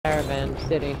Caravan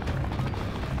City.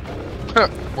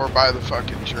 We're by the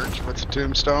fucking church with the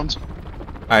tombstones.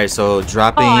 Alright, so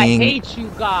dropping... Oh, I hate you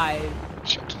guys.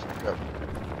 Shut the fuck up.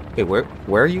 Wait,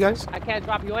 where are you guys? I can't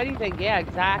drop you anything. Yeah,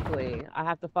 exactly. I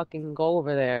have to fucking go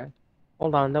over there.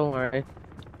 Hold on, don't worry.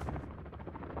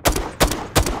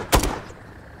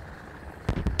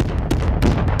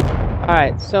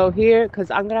 Alright, so here, because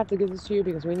I'm gonna have to give this to you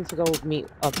because we need to go meet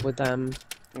up with them.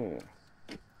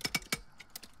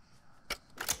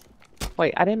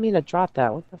 Wait, I didn't mean to drop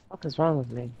that. What the fuck is wrong with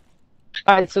me?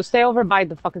 Alright, so stay over by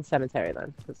the fucking cemetery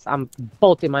then. Because I'm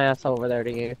bolting my ass over there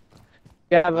to you.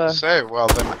 You have a... Say, well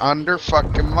then under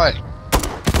fucking way.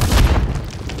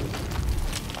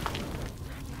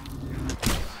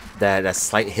 That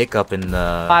slight hiccup in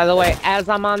the... By the way, as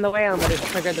I'm on the way, I'm gonna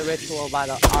trigger the ritual by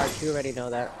the arch. You already know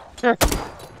that.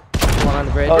 One on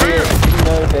the bridge. Oh yeah, did you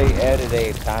know they added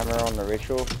a timer on the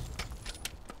ritual?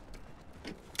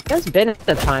 There's been a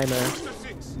timer.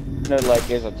 No, like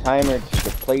there's a timer to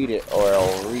complete it or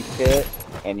it'll reset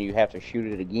and you have to shoot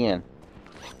it again.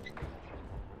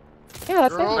 Yeah,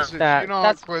 that's Girls, like if that. you don't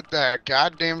That's... quit that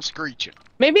goddamn screeching.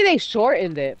 Maybe they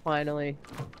shortened it finally.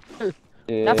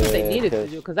 That's what they needed to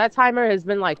do, because that timer has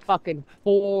been like fucking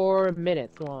 4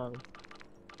 minutes long.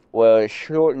 Well, it's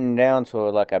shortened down to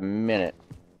like a minute.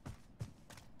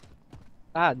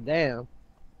 God damn.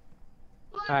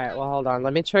 Alright, well hold on.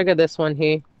 Let me trigger this one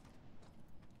here.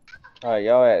 Alright,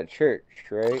 y'all at church,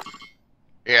 right?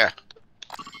 Yeah.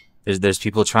 There's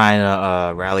people trying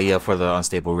to rally up for the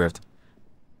unstable rift.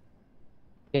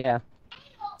 Yeah.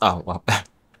 Oh, well.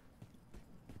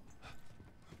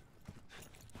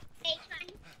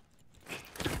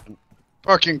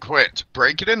 Fucking quit.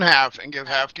 Break it in half and give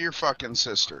half to your fucking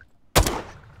sister.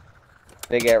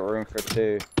 They got room for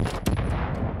 2.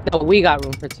 No, we got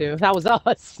room for 2. That was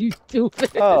us, you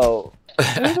stupid. Oh.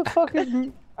 Who the fuck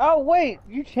is... Oh, wait.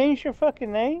 You changed your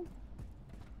fucking name?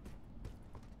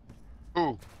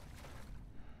 Ooh.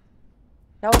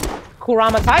 That was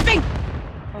Kurama typing!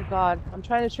 Oh god, I'm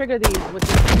trying to trigger these with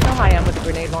the... You know how I am with the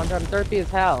grenade launcher. I'm thirsty as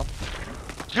hell.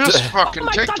 Just fucking Oh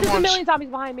my take god, the there's a one. million zombies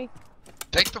behind me.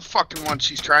 Take the fucking one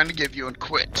she's trying to give you and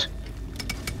quit.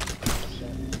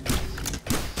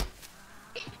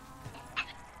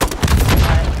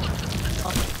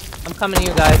 I'm coming to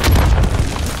you guys.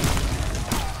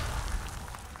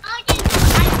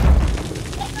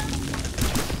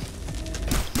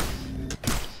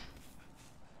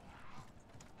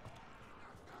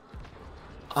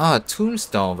 Ah,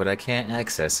 tombstone, but I can't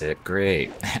access it.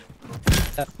 Great.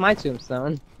 That's my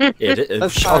tombstone. Oh,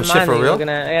 shit, for real?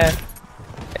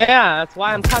 Yeah, that's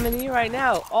why I'm coming to you right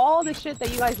now. All the shit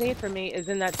that you guys need from me is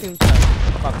in that tombstone,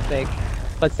 for fuck's sake.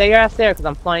 But stay your ass there, because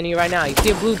I'm flying to you right now. You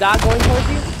see a blue dot going towards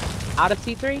you? Out of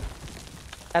T3?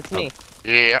 That's me.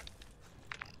 Yeah.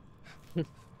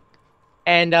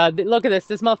 And look at this.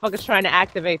 This motherfucker's trying to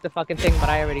activate the fucking thing, but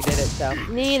I already did it, so.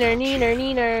 Neener, neener,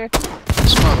 neener.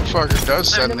 This motherfucker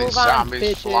does Time send to these move on, zombies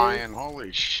bitches. flying.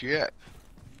 Holy shit.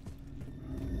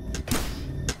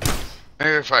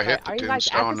 Maybe if I hit the Are you guys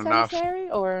at tombstone the enough. cemetery,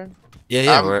 or?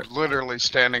 Yeah, I'm we're literally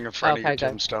standing in front of your Okay, good.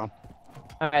 tombstone.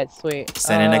 Alright, sweet.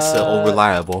 standing next to Old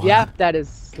Reliable. Yep, that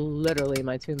is literally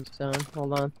my tombstone.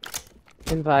 Hold on.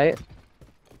 Invite.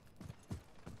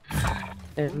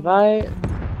 Invite.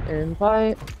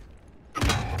 Invite.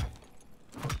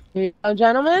 Here you go,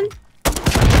 gentlemen.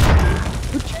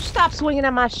 Would you stop swinging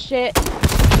at my shit?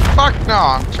 Fuck no,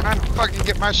 I'm trying to fucking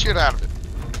get my shit out of it.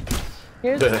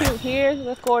 Here's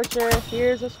the scorcher.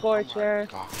 Here's a scorcher.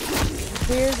 Oh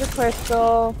Here's a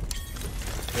crystal.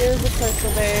 Here's a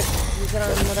crystal, babe. Use it on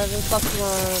whatever the fuck you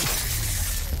want.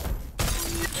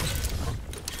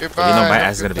 Goodbye. You know my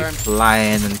ass is gonna be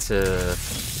flying into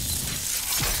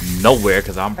nowhere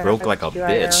because I'm broke like a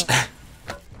bitch.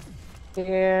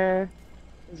 Here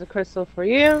is a crystal for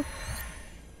you.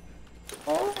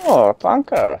 Oh,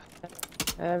 Panka.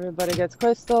 Everybody gets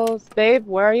crystals. Babe,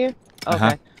 where are you? Okay.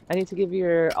 Uh-huh. I need to give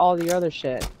you all your other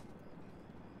shit.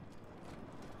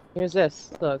 Here's this.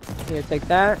 Look. Here, take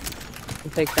that.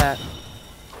 And take that.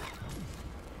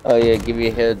 Oh yeah, give you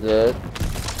a heads up.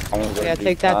 I'm gonna go Yeah, do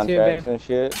take that too, contracts babe. and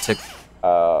shit. Take,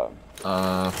 I'm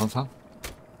hold on.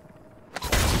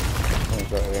 gonna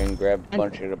go ahead and grab a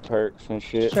bunch of the perks and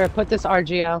shit. Sure, put this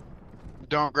RGL.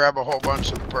 Don't grab a whole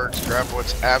bunch of the perks. Grab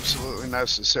what's absolutely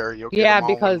necessary. You'll get Yeah, them all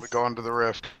when we because- go into the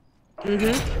rift.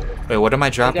 Mm-hmm. Wait, what am I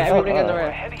dropping? Yeah, everything in the A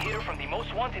rift. heavy hitter from the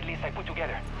most wanted list I put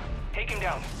together. Take him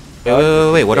down.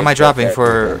 Wait, what am I dropping Okay.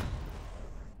 for?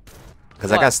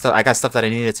 Because I What? got stuff. I got stuff that I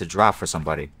needed to drop for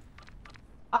somebody.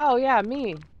 Oh, yeah,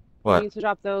 me. I What? need to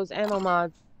drop those ammo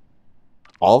mods.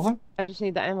 All of them? I just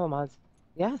need the ammo mods.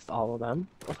 Yes, all of them.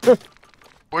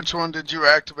 Which one did you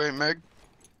activate, Meg?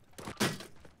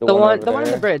 The one in over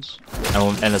the there. bridge.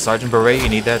 And the Sergeant Beret, you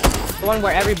need that? The one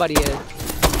where everybody is.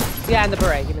 Yeah, and the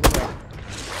beret. Give me the beret.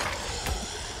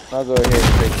 I'll go ahead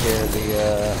and take care of the,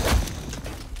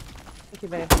 Thank you,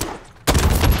 babe.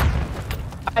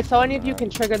 Alright, so any of you can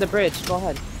trigger the bridge. Go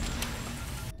ahead.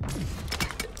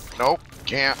 Nope,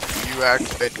 can't. You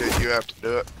activate it, you have to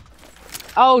do it.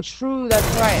 Oh, true. That's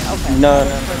right. Okay. No.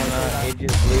 It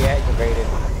just reactivated.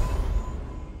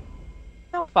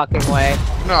 No fucking way.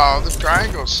 No, the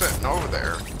triangle's sitting over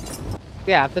there.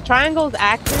 Yeah, if the triangle's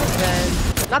active, then...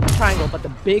 Not the triangle, but the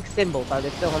big symbols. Are they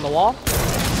still on the wall?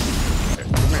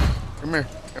 Come here.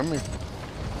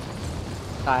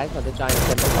 Guys, are the giant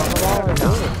symbols on the wall or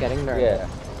no? It's getting nervous. Yeah.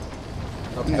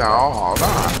 Okay. No, hold on.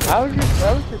 I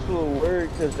was just a little worried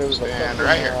because there was Stand a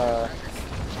right here.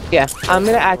 Yeah, I'm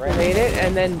gonna activate it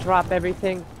and then drop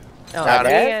everything. Oh, Got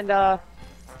me it. and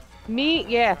me.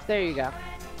 Yes, there you go.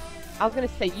 I was gonna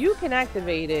say you can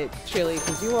activate it, Chili,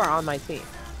 because you are on my team.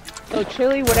 So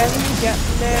Chili, whatever you get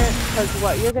from there, because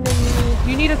what you're gonna need.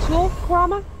 Do you need a tool,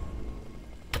 Kurama?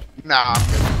 Nah, I'm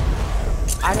good.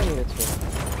 I don't need a tool.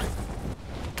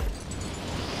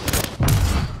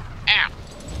 Ow.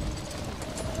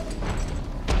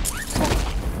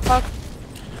 Fuck.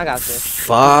 I got this.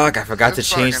 Fuck, I forgot to This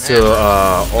change fucking to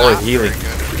hammer aura not healing. very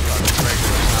good at fucking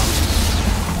regular sounds.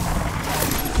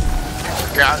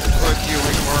 Forgot to put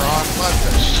healing more on. What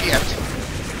the shit?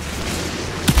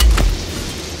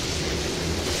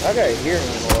 I got a hearing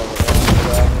more over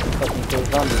there. Fucking kill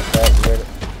zombies back there.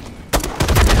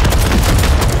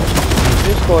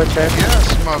 New Scorcher. Yes,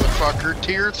 motherfucker.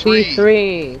 Tier 3.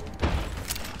 T3.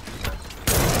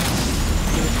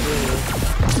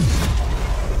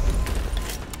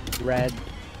 Red.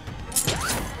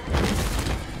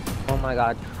 Oh my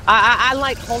god. I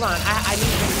like, hold on. I need to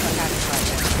get my attacks right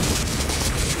now.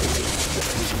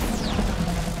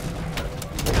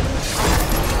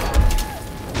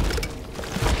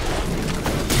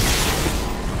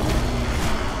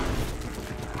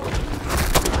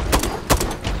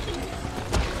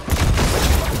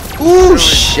 Ooh, Really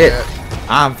shit.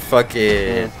 I'm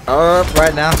fucking up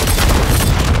right now.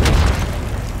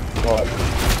 What?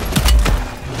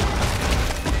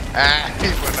 Ah, he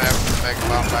wouldn't have to make a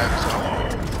bomb by himself.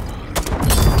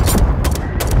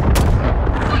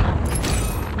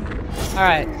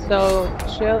 Alright, so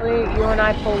Chili, you and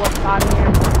I pull what's out of here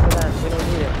and one for them. We don't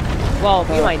need it. Well,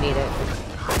 you might need it.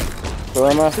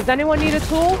 Kurama? Does anyone need a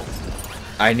tool?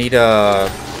 I need a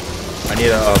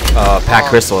pack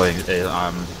crystal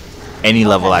any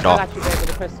level Okay, at all. I got you, babe, with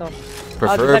a crystal. Does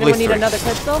Preferably anyone need 3. another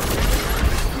crystal?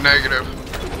 Negative.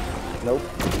 Nope.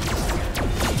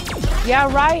 Yeah,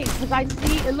 right, because I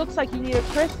see it looks like you need a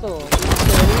crystal.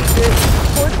 Chili, your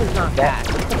torch is not back.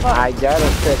 What the fuck? I got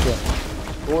a second.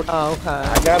 Oh, okay.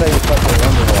 I got a fucking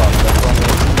Wonderlock. That's what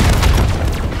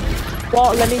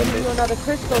Well, let me give you another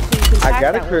crystal so you can pack I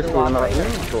got a that crystal in Wonderlock my later.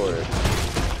 inventory.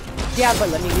 Yeah, but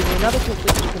let me give you another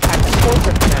crystal so you can pack that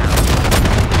torture for now.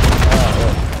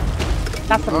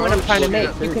 That's the point I'm trying to make.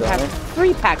 shit. You can have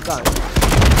 3-pack guns.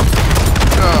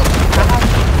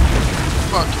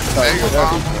 Fucking mega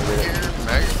bomb over here,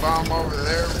 mega bomb over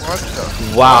there. What the?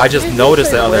 Wow, I just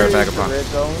noticed the other Where is the vagabond. red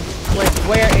zone?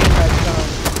 Where is that zone?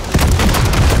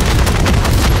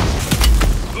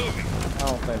 I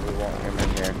don't think we want him in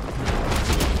here.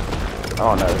 I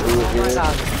don't know who Oh it my is.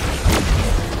 god.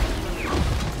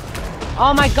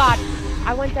 Oh my god.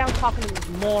 I went down talking to this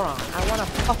moron. I want to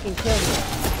fucking kill him.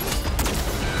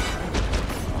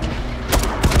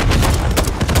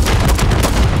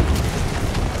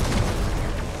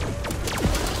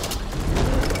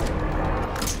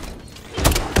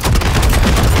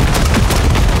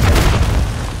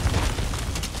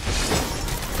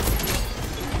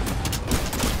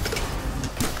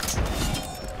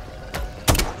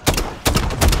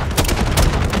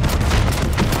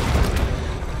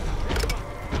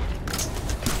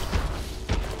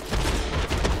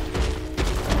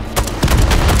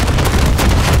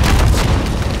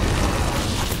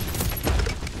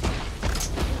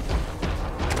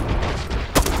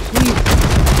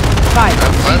 Right.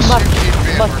 Unless you keep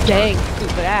being Mustang,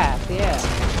 stupid ass, yeah.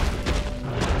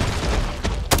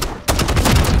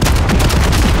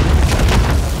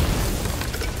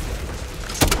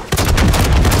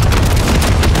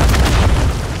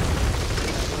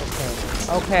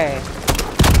 Okay.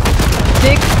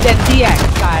 6, then DX,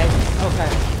 guys.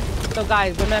 Okay. So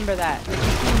guys, remember that. If you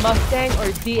see Mustang or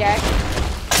DX,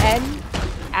 N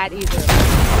at either.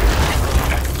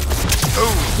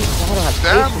 Ooh,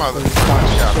 that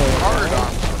motherfucker shot hard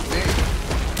on me.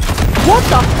 What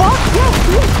the fuck? Yes,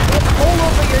 dude. It's all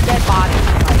over your dead body.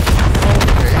 Like,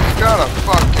 You got a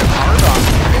fucking heart on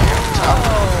me.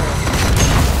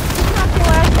 You knocked your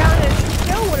ass down and you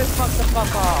still wouldn't fuck the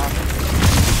fuck off.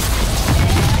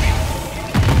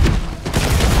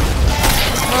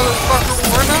 Motherfucker,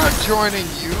 we're not joining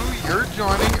you. You're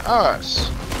joining us.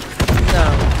 No.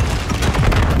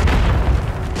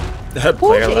 That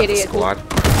player Who's the left the idiot squad.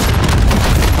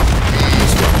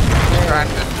 He's trying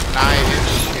to deny his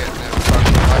shit and then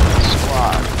fucking like the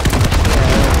squad.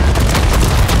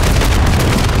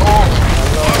 Oh,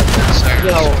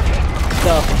 Yo,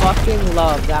 the fucking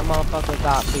love that motherfucker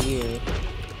got for you.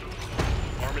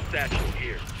 Armor satchel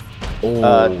here.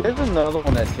 Oh. There's another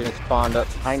one that just spawned up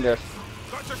behind us.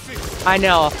 I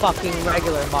know, a fucking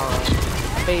regular bomb.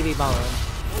 A baby bomb.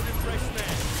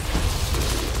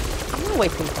 I'm not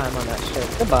wasting time on that shit.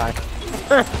 Goodbye.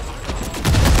 I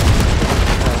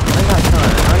got time. I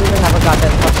don't even have a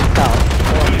goddamn fucking cell.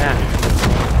 Or that.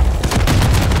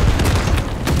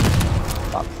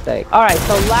 Fuck's sake. Alright,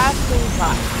 so last thing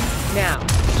left. Now,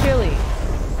 chili.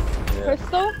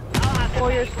 Crystal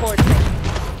or your sport tank?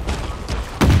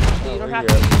 So you don't have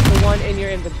to use the one in your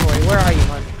inventory. Where are you,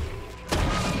 hon?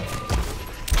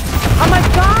 Oh my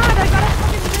god, I got a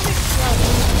fucking mimic shell.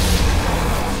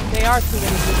 They are too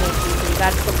many people species.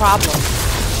 That's the problem.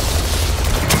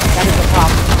 That is the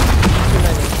problem. Too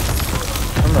many.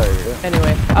 I'm ready.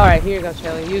 Anyway, alright, here you go,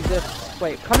 Shelly. Use this.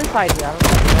 Wait, come inside here. I don't know.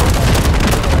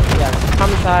 Yeah,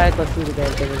 come inside. Let's do the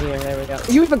damn thing in here. There we go.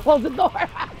 You even close the door.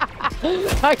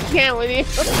 I can't with you.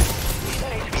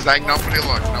 it's like nobody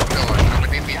look,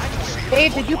 nobody needs to see. Hey,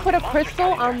 did you put a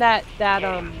crystal on that gun in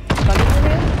your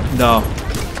hand? No.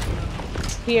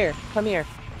 Here, come here.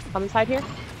 Come inside here.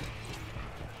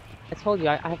 I told you,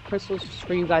 I have crystals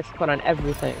for you guys to put on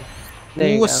everything. There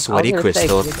you Ooh, go. a sweaty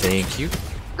crystal. Say, Thank you.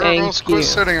 Girls, Thank quit you.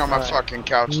 sitting on my fucking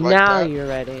couch like now that. you're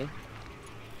ready.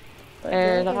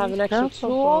 And I have an extra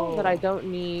tool that I don't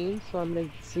need, so I'm gonna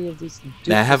see if these.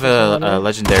 I have a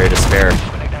legendary to spare.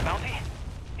 Collect that bounty?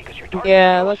 Because your target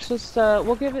Yeah, let's just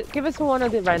we'll give it to one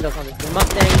of the randos on this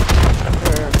Mustang.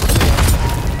 Or,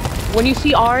 when you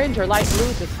see orange or light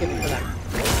blue, just give it to them.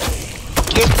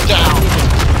 Get down!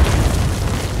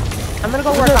 I'm gonna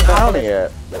go work on bounty it.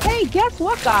 yet. Hey, guess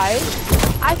what, guys?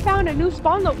 I found a new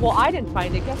spawn. Well, I didn't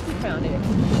find it. Guess who found it?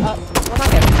 Well, not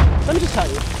guess. Let me just tell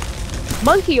you.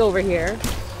 Monkey over here,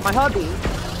 my hubby,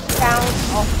 found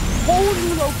a whole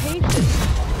new location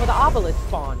for the obelisk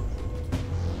spawn.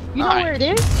 You know where it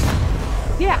is?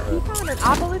 Yeah, he found an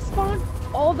obelisk spawn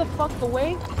all the fuck the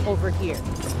way over here.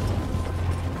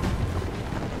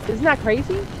 Isn't that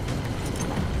crazy?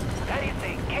 That is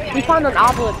a We found an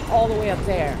obelisk all the way up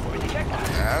there.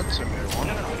 That's a new one.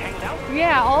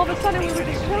 Yeah, all of a sudden we were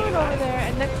just chilling over there,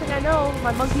 and next thing I know,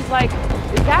 my monkey's like,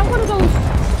 is that one of those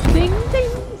things?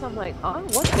 I'm like,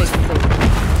 what thing?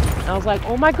 And I was like,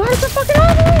 oh my god, it's a fucking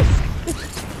obelisk!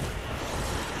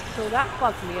 So that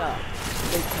fucked me up.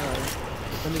 Big time.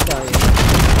 Let me tell you.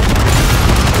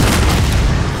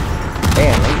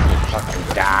 Damn, he fucking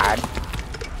died.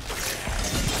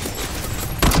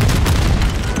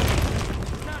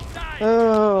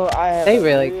 Oh, I have They a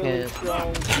really really can't.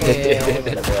 strong Yeah.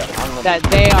 feeling That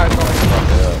they are going to.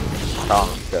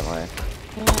 constantly.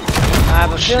 I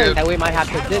have a feeling that we might have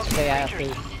to ditch the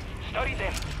asses. Study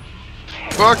them.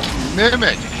 Fucking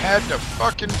Mimic had to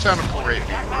fucking tentacle rape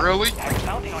me. Really?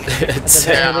 Bounty on It's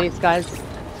At least, guys.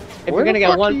 If we're gonna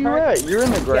get one you perk, at? You're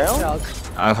in the get ground? drugs.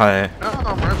 okay. No,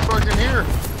 I'm right fucking here.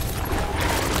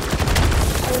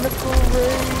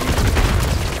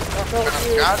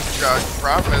 I've got judge.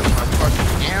 Problem is my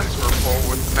fucking hands were full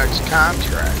with the next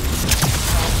contract.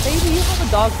 Baby, you have a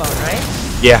dog bone, right?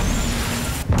 Yeah.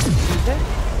 Use it?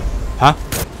 Huh?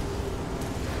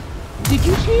 Did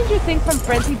you change your thing from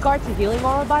Frenzied Guard to Healing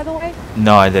Aura, by the way?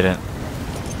 No, I didn't.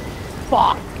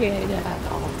 Fucking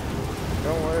hell.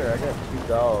 Don't worry, I got 2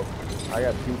 dogs. I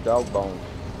got 2 dog bones.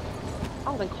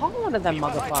 Oh, then call one of them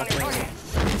motherfuckers.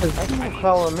 I can't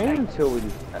call them in until we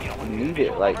need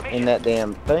it, like, in that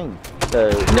damn thing.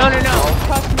 So... No.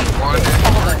 Trust me, One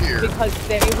call them, here. because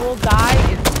they will die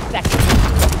in seconds.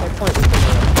 They're pointless in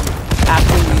there.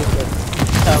 Absolutely useless.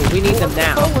 So, we need them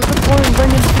now. What was the point in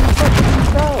bringing 2 fucking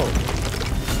dogs?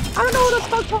 I don't know what the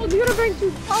fuck told you to bring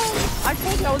 2 phones. I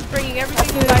told you I was bringing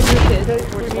everything that I needed.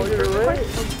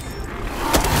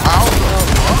 How the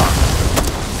fuck?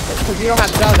 Because you don't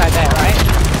have Jug, I bet, right?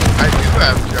 I do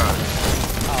have judge.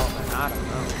 Oh, man, I don't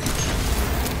know.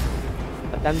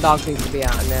 But them dogs need to be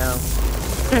out now.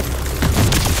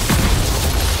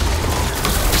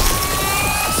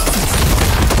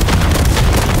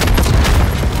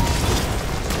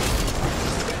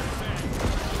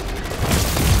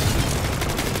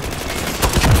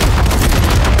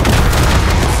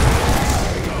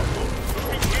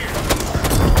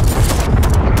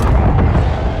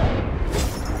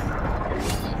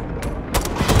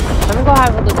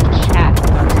 have a little chat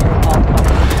on all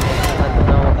fucking shit to let them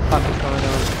know what the fuck is going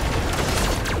on.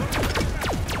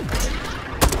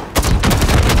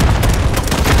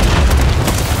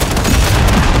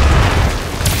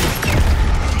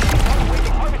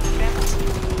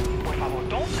 Por favor,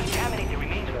 don't contaminate the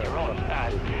remains of your own.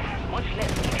 Much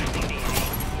less interesting these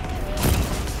days.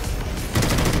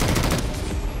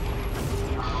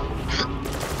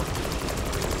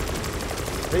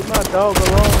 Leave my dog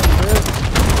alone, bitch.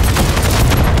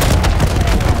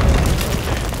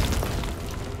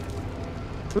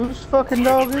 Whose fucking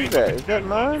dog is that? Is that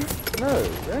mine? No,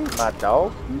 that ain't my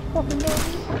dog. Whose fucking dog is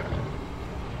that?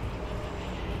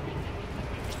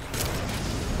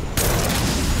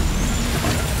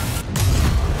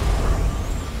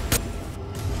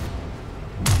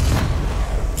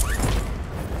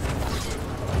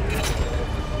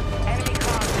 Enemy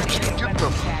cars Get the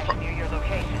cache near your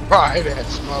location. right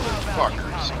ass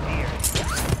motherfuckers.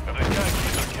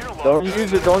 Don't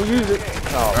use it, don't use it.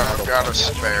 Oh, I've got a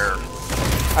spare.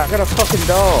 I got a fucking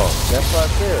dog. That's what I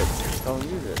said. Don't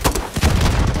use it.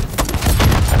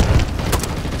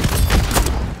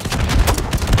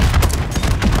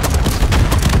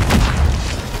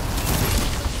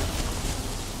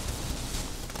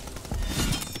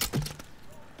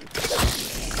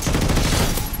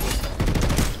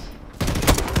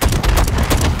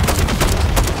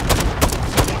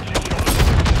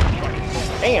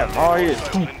 Damn, all he is.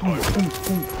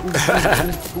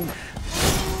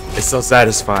 It's so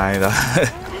satisfying.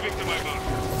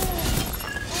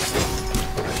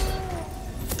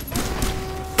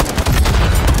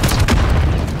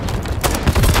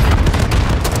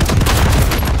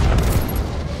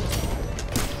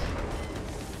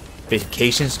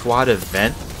 Vacation squad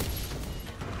event?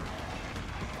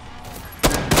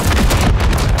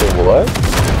 What?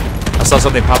 I saw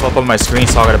something pop up on my screen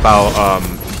talking about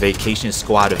vacation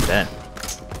squad event.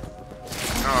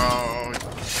 Oh,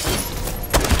 it's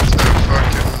a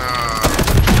fucking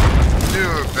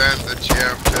new event that you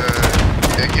have to.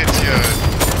 It gets you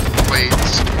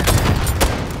plates.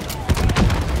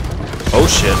 Oh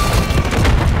shit.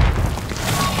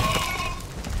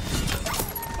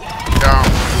 Down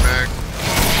one, Meg.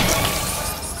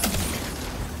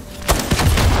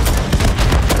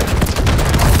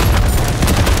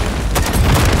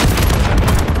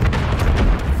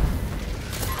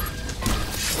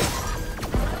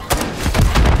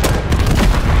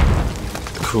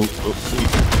 Cool.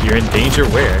 You're in danger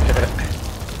where?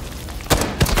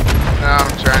 Now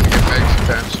I'm trying to get Meg's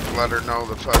attention to let her know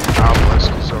the fucking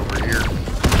obelisk is over here.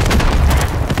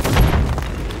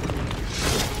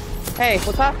 Hey,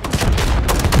 what's up?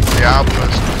 The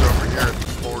obelisk is over here at the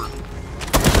port.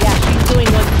 Yeah, she's doing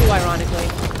one too, ironically.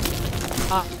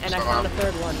 And I So, found a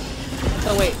third one. So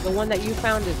wait, the one that you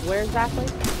found is where exactly?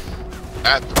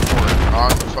 At the port, on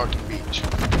the fucking beach.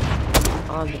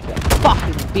 On the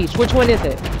fucking beach. Which one is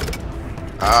it?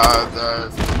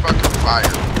 The fucking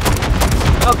fire.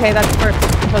 Okay, that's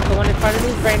perfect, because the one in front of me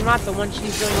is Brain Rot, the one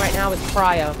she's doing right now is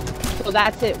Cryo. So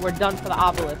that's it, we're done for the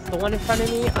obelisk. The one in front of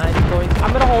me,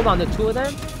 I'm gonna hold on to two of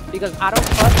them, because I don't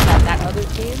trust that other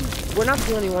team, we're not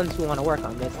the only ones who want to work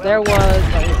on this. There was...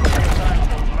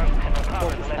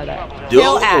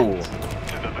 Still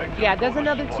at. Yeah, there's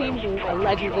another team who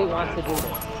allegedly wants to do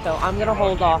this. So I'm gonna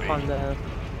hold off on the...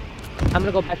 I'm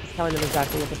gonna go back to telling them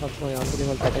exactly what the fuck's going on. Give me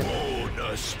 1 second.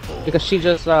 Because she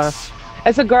just,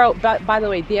 it's a girl, by the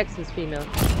way, DX is female.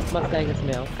 Mustang is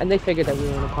male. And they figured that we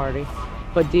were in a party.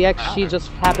 But DX, she just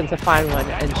happened to find one,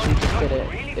 and she just did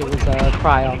it. It was a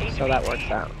cryo, so that works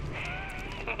out.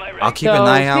 I'll keep an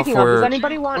eye out for... Does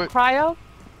anybody want cryo?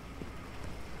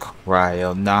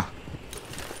 Cryo, nah.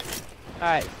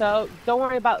 Alright, so don't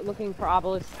worry about looking for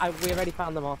obelisks. We already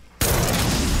found them all.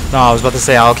 No, I was about to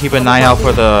say I'll keep an eye out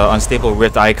for the unstable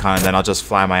rift icon, then I'll just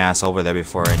fly my ass over there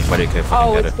before anybody could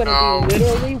fucking get it. It's gonna be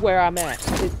literally where I'm at.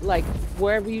 It's like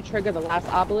wherever you trigger the last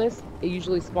obelisk, it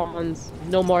usually spawns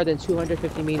no more than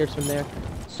 250 meters from there.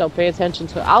 So pay attention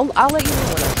to it. I'll let you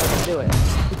know when I fucking do it.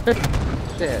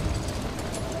 Shit.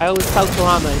 I always tell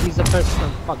Kurama, he's the first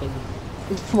one fucking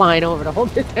flying over to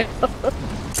hold it down.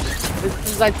 As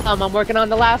soon as I tell him I'm working on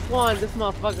the last one, this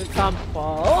motherfucker comes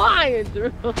flying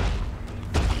through.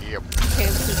 Yep.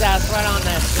 Camps his ass right on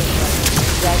that shit.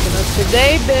 Jacking us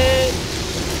today, bitch.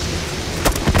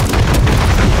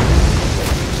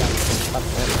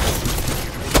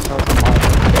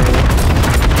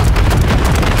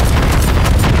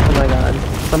 Oh my god.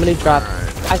 Somebody dropped.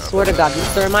 I swear to god, these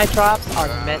thermite drops are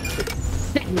meant to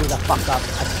sit me the fuck up.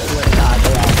 I swear to god,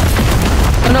 they are.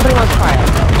 So nobody wants to try it.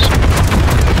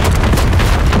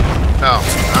 No,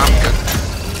 I'm good.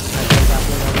 I think that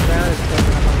one on the ground is still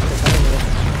not on the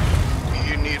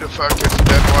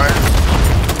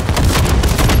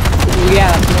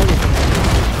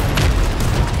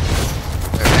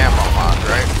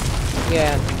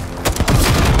Yeah.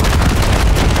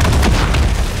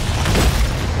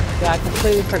 Yeah, I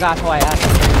completely forgot who I asked.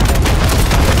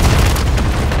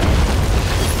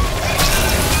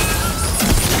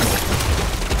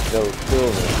 Go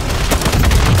silver.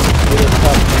 Get it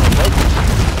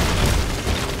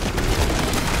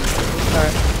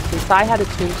Alright. Since I had a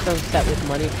tombstone set with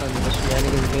money from the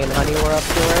Shenanigans me and Honey were up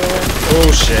to earlier.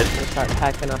 Oh shit. I'm gonna start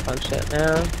packing up on shit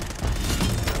now.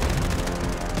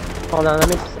 Hold on, let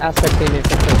me just ask our team a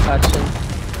quick question.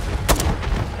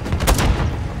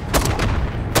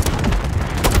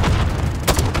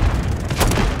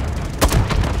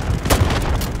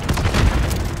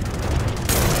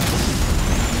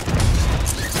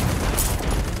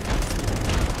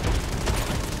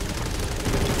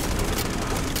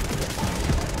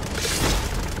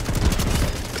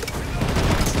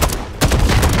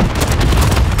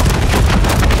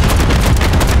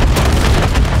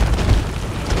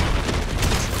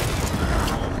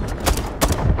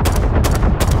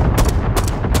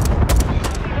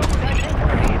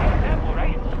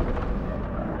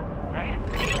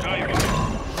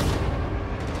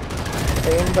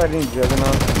 Anybody need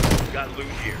Juggernaut? Got loot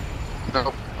here.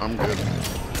 Nope, I'm good.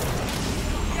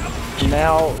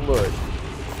 Now, look.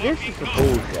 This is the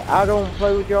bullshit. I don't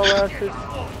play with y'all asses.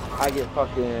 I get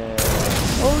fucking...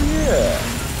 Oh, yeah.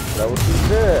 Level 2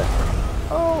 this.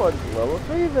 Oh, it's level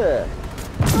 3 this.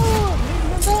 Oh, I'm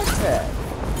getting a backpack.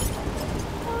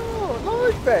 Oh,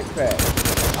 large backpack.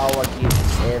 Oh, I get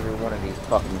every one of these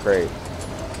fucking crates.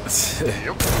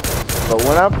 Yep. But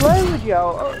when I play with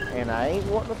y'all, and I ain't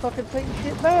wanting to fucking take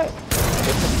shit back,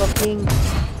 it's a fucking...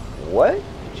 What?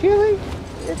 Chili?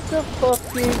 It's a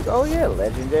fucking... Oh yeah,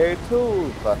 legendary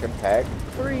tools. Fucking pack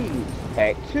 3s.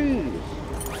 Pack 2s.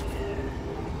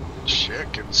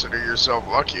 Shit, consider yourself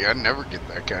lucky. I never get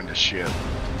that kind of shit.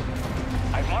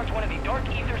 I've marked one of the dark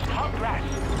ether's top brass.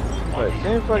 But it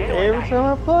seems like every time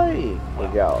I play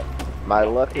with y'all, my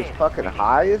luck is fucking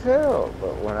high as hell.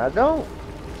 But when I don't,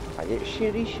 I get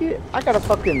shitty shit. I got a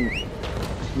fucking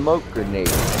smoke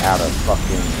grenade out of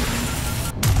fucking...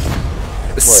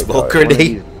 Smoke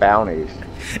grenade? Bounties.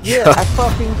 Yeah, a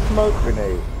fucking smoke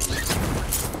grenade.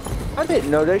 I didn't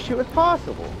know that shit was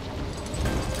possible.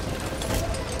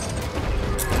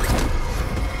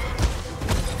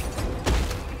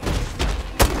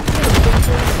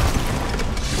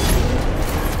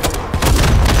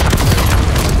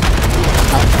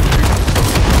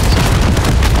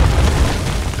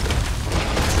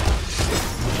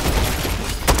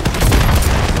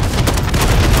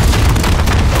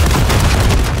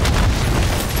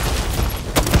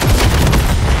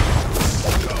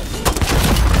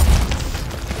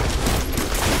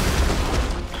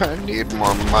 I need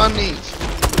more money.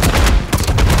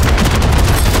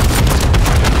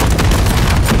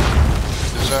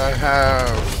 Cause I have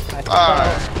 5.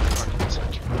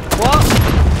 Well,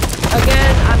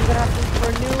 again, I'm gonna have to look for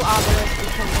a new obelisk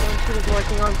because the one she was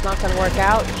working on is not gonna work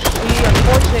out. She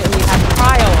unfortunately has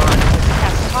cryo on. She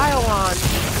has cryo on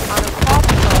a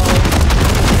crossbow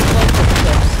with explosive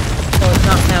tips, so it's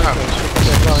not mounted because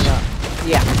they're blowing up.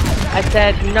 Yeah. I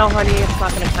said, no honey, it's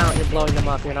not gonna count, you're blowing them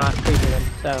up, you're not freezing them,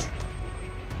 so.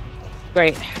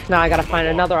 Great. Now I gotta find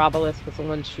another obelisk because the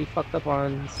one she fucked up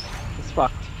on is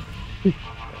fucked.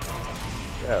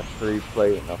 Yeah, 3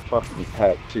 plate and a fucking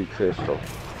pack 2 crystal.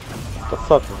 What the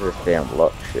fuck is this damn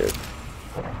luck shit?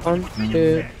 1,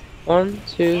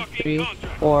 2, 3,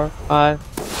 4, 5.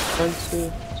 1,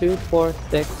 2, 2, 4,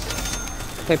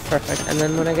 6. Okay, perfect. And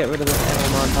then when I get rid of this ammo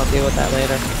mod, I'll deal with that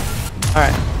later.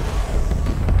 Alright.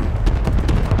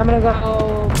 I'm gonna go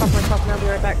fuck myself and I'll be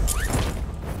right back.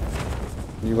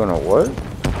 You gonna what?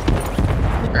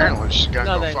 Apparently she's gonna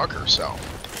Nothing. go fuck herself.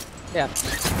 Yeah.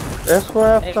 That's what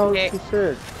I Hey, thought hey. she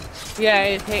said.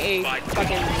 Yeah, hey,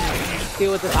 fucking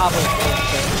deal with this obelisk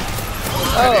thing.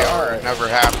 It never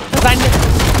happened. Because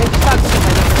it sucks because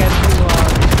I never get to,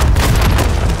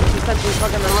 she said she's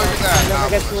fucking Look at that, I never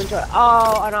get to obelisk. enjoy.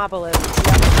 Oh, an obelisk.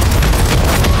 Yep.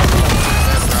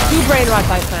 2 brain rots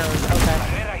I found. Okay.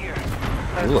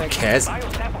 Ooh, a Perfect. Kaz.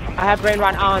 I have brain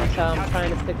rot on, so I'm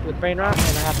trying to stick with brain rot,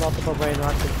 and I have multiple brain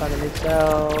rots in front of me,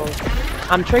 so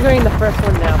I'm triggering the first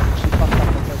one now since she fucked up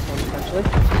the first one essentially.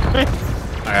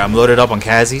 Alright, I'm loaded up on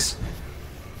Kazis.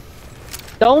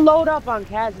 Don't load up on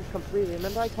Kazis completely.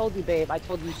 Remember I told you, babe, I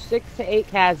told you 6 to 8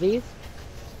 Kazis,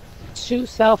 2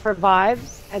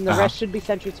 self-revives, and the rest should be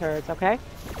sentry turrets, okay?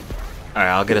 Alright,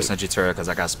 I'll get a sentry turret because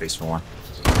I got space for one.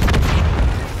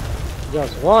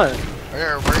 Just one.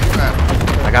 Where you at?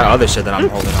 I got other shit that I'm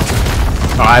holding on to.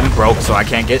 Oh, I'm broke, so I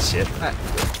can't get shit.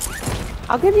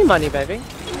 I'll give you money, baby.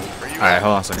 Where you Alright, at?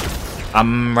 hold on a second.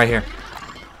 I'm right here.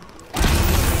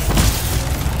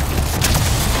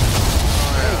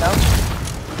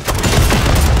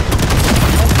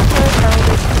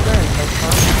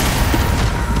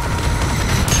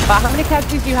 How many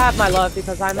catches do you have, my love?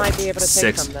 Because I might be able to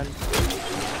take 6. some then.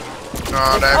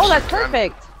 No, Oh, that's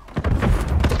perfect.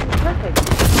 This is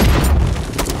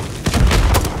perfect.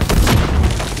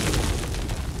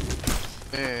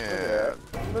 Yeah.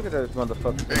 Look at those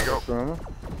motherfuckers. There you go. Remember?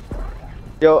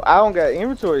 Yo, I don't got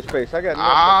inventory space. I got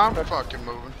I'm nothing. fucking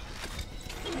moving.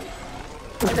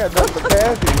 I got nothing but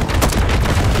casualties.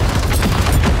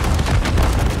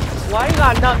 Why you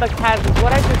got nothing but casuals?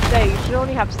 What I just say? You should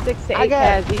only have 6 to 8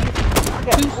 casuals. I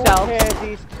got 2 4 self.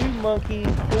 casualties, 2 monkeys,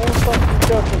 4 fucking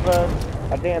stuff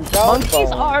of a damn dog Monkeys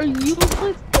bone. are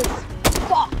useless as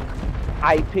fuck.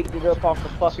 I picked it up off the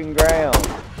fucking ground.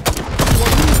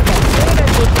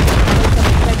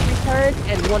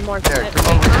 And 1 more Yeah, come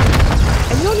over here.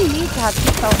 And you only need to have 2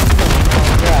 self.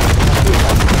 Yeah,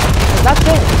 that's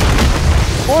it.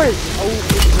 4 is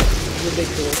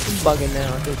ridiculous. I'm bugging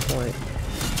now at this point.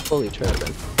 Fully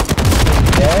tripping.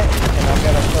 That, and I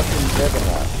got a fucking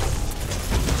Juggernaut.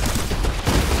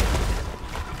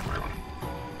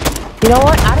 You know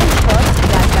what? I didn't trust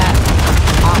that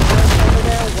opera over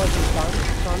there wasn't done,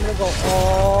 so I'm gonna go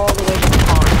all the way to the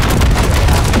farm.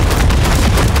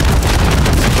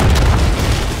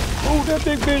 Oh, that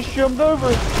big bitch jumped over.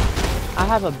 I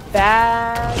have a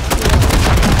bad feeling.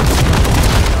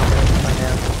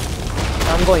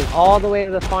 I'm going all the way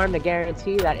to the farm to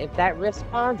guarantee that if that rift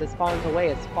spawns, it spawns away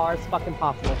as far as fucking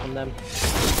possible from them.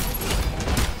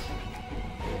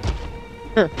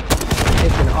 They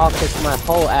can all kick my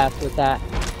whole ass with that.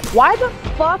 Why the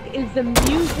fuck is the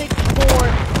music for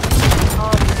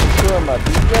Sure, my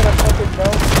beat got a fucking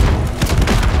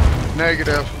dog.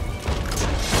 Negative.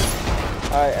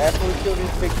 Alright, after we kill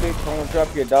this big bitch, I'm gonna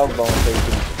drop your dog bone so you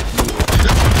can move it.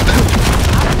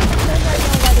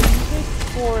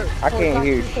 I can't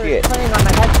hear shit. Playing on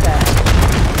my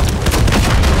headset.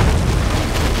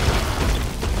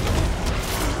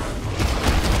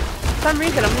 For some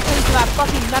reason, I'm listening to that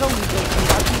fucking metal music from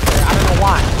our speaker. I don't know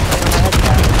why. It's playing on my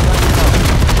headset.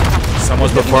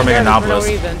 Someone's performing an For no obelisk.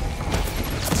 reason.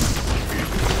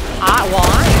 Well,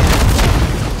 I am.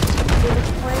 It was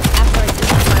playing after I did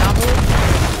my obelisk.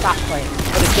 It stopped playing,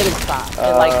 but it didn't stop.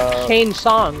 It like changed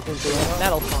songs into a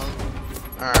metal song.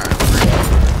 Alright.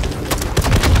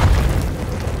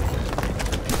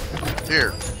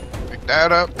 Here. Pick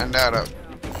that up and that up.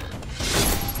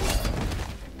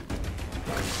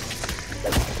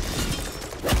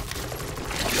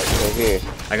 Right here.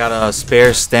 I got a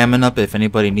spare stamina if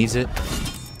anybody needs it.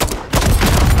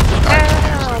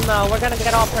 Hell no, we're gonna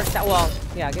get all perked out. Well,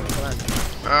 yeah, give it to them.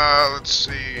 Let's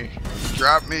see.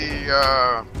 Drop me,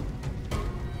 a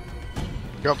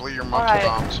couple of your monkey Alright.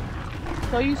 bombs.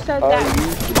 So you said Oh, that you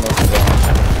used to know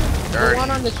the Already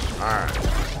one on the... used. Alright.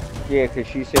 Yeah, because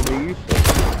she said we used to.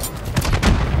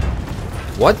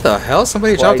 What the hell?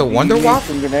 Somebody dropped a Wonder Wop?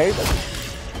 Some grenades?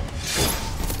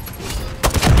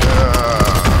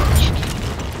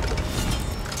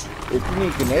 If you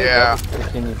need grenades, Yeah.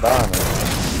 can you buy them?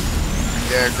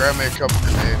 Yeah, grab me a couple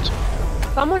grenades.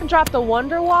 Someone dropped a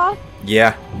Wonder Wall?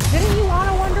 Yeah. Didn't you want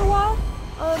a Wonder Wall?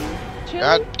 Chili?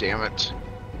 God damn it.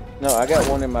 No, I got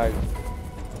one in my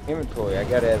inventory. I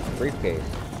got it as a briefcase.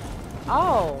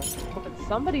 Oh, but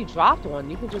somebody dropped one.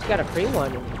 You can just get a free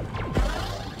one.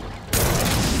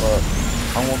 But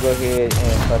I'm gonna go ahead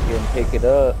and fucking pick it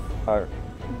up or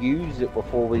use it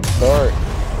before we start.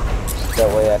 That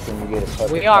way I can get a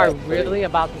fucking We are pack really free.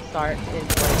 about to start.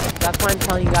 That's why I'm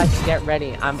telling you guys to get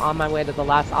ready. I'm on my way to the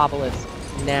last obelisk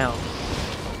now.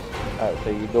 Alright, so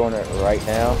you're doing it right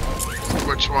now?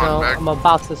 Which one, No, Meg? I'm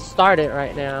about to start it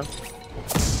right now.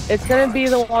 It's gonna be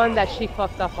the one that she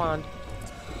fucked up on.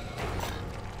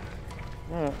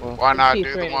 Alright, well. Why not Keep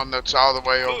do the reading. one that's all the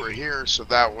way over here so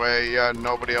that way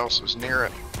nobody else is near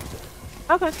it?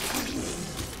 Okay.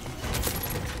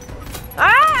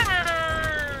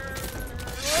 Ah!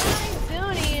 What am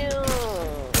I doing to you?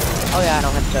 Oh yeah, I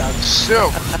don't have jugs. So,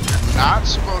 not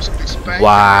supposed to be spanking.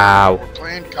 Wow. We're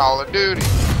playing Call of Duty.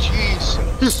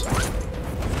 Jesus.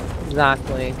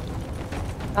 Exactly.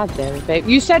 God damn it, babe.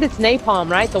 You said it's napalm,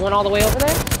 right? The one all the way over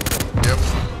there? Yep.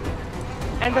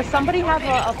 And does somebody have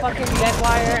a fucking dead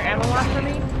wire ammo lock for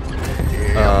me?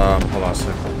 Hold on a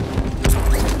second.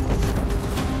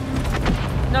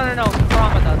 No.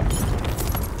 Brahma does.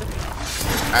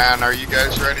 And are you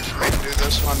guys ready for me to do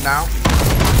this one now?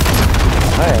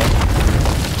 Alright.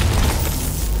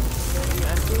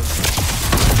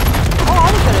 Oh,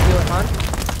 I was gonna do it, hon.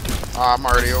 I'm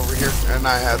already over here, and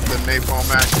I had the napalm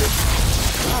active.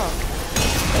 Oh.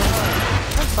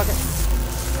 Fuck it.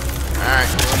 Alright,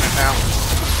 doing it now.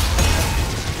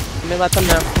 Let me let them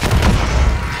know.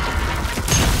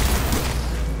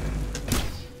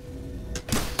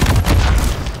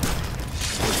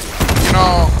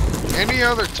 Any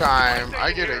other time,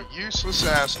 I get a useless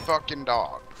ass fucking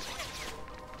dog.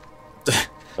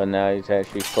 But now he's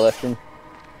actually collecting.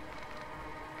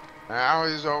 Now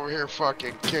he's over here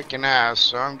fucking kicking ass,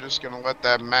 so I'm just gonna let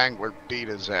that mangler beat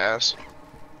his ass.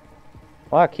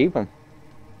 Why keep him?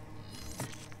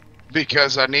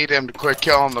 Because I need him to quit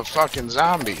killing the fucking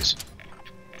zombies.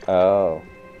 Oh.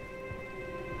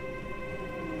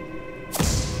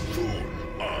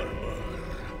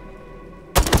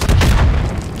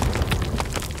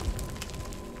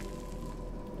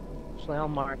 Actually, I'll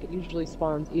mark. It usually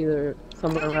spawns either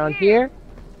somewhere around here,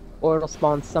 or it'll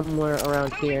spawn somewhere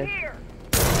around here.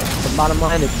 The bottom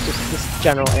line is just this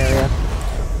general area.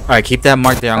 Alright, keep that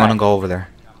mark there. I'm gonna go over there.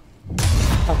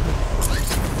 Okay.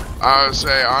 I would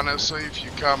say, honestly, if you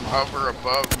come hover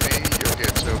above me, you'll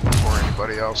get to it before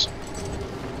anybody else.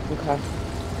 Okay.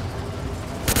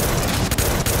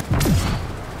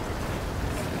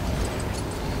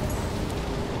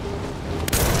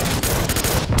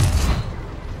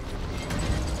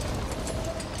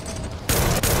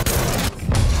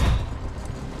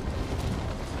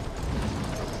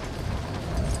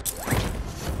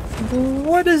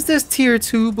 What is this tier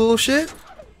 2 bullshit?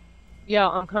 Yeah,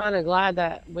 I'm kind of glad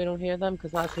that we don't hear them,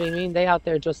 because not to be mean, they out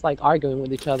there just like arguing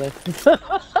with each other.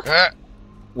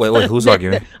 Wait, who's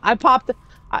arguing? I popped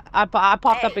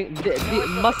up in the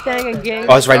Mustang and Gang.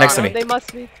 Oh, it's right next to me. They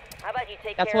must be.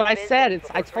 That's what I said.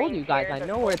 I told you guys. I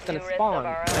know where it's gonna spawn.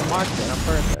 I marked it on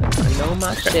purpose. I know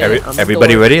my shit.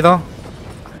 Everybody ready though?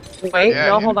 Wait, Yeah,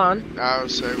 no, hold on. I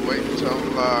would say wait until,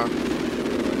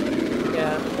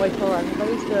 Yeah, wait till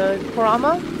everybody's good.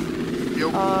 Kurama? Yo.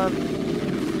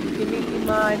 Give me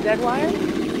my dead wire. Do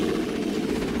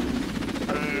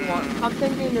you want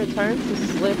something in return to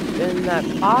slip in that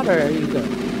pot, or are you good?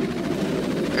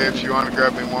 If you want to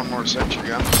grab me one more sentry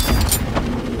gun.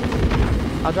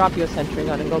 I'll drop you a sentry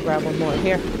gun and go grab one more.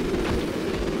 Here.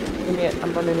 Give me it.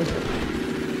 I'm running into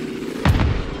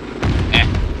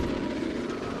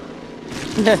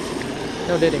it.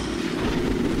 No diddy.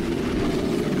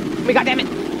 We got damn it!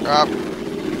 Up.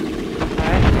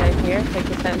 Alright, right here. Take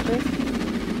the sentry.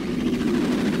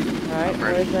 Alright,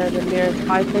 where's the nearest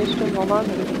fire station? Hold on,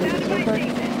 let me do this real quick.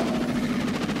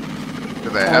 Do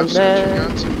they have sentry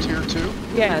guns in tier 2?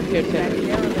 Yeah, in tier 2. The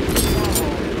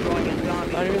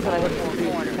only reason I look for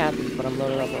three captains, but I'm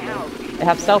loaded up on them. They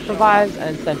have self-revives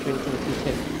and sentries in tier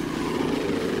 2.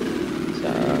 So,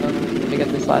 let me get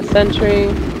this last sentry.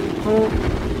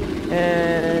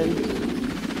 And...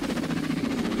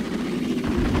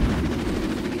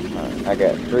 I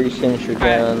got 3 sentry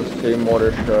guns, 2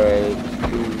 mortar strikes,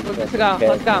 2... Let's go,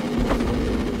 let's go.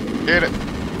 Hit it.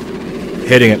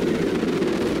 Hitting it.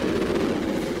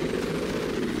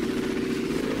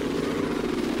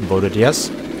 Voted yes.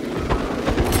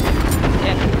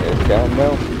 Yeah. It's down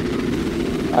now.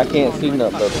 I can't see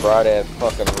nothing but bright ass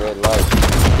fucking red lights.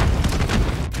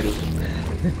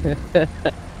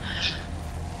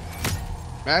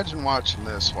 Imagine watching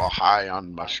this while high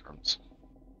on mushrooms.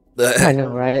 I know,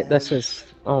 right? That's just...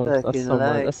 Oh, that's Fucking so much.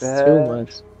 like That's that. too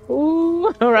much. Ooh,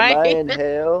 Am I alright. in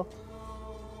hell?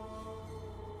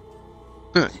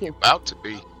 About to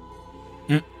be.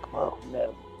 Oh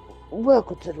no.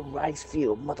 Welcome to the rice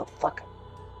field, motherfucker.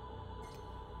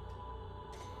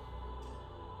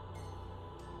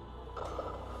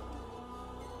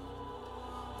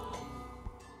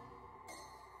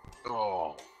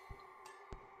 Oh.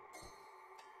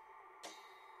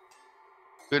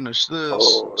 Finish this.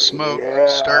 Oh, Smoke. yeah.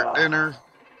 Start dinner.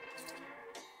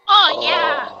 Oh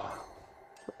yeah!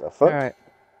 What the fuck? Alright.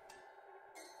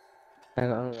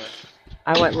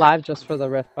 I went live just for the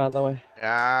riff, by the way.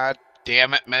 God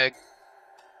damn it, Meg.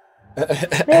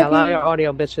 Yeah, allow your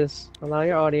audio, bitches. Allow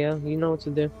your audio. You know what to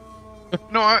do. You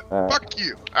know what? Alright. Fuck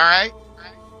you. Alright?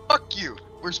 Fuck you.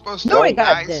 We're supposed to No, have a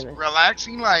nice, goddammit.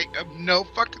 relaxing light of no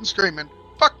fucking screaming.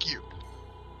 Fuck you.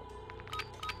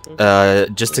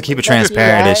 Just to keep it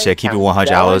transparent and shit, keep it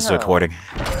 100 hours recording.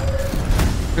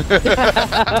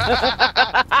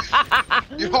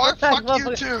 You know what? Fuck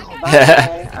you too.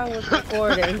 I was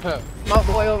recording. My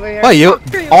boy over here. Well,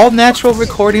 all natural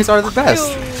recordings are the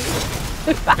best.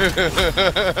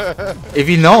 If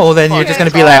you know, then you're just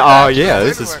gonna be like, oh yeah,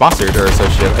 this is sponsored or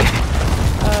some shit.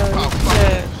 Oh,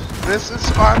 fuck. This is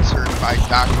sponsored by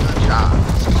Dr.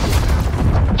 John's.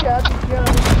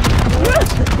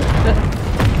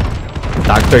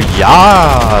 Dr.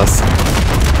 Yas.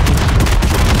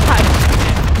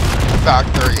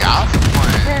 Dr. Yas.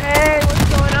 Hey, what's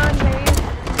going on, man?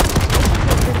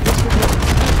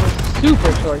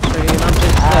 Super short stream. I'm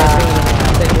just doing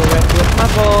a single riff with my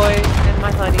boy and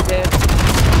my honey dip.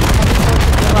 Happy 4th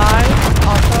of July.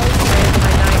 Also, today's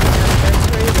my 9th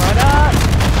anniversary. What up?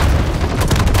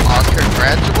 Oh,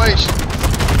 congratulations.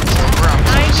 Silver, I'm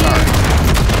so sorry.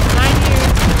 9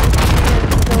 years.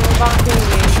 Silver Box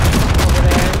Gaming over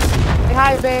there. Say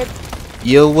hi, babe.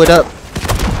 Yo, what up?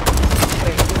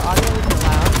 Wait, your audio isn't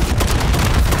loud?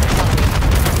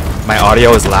 My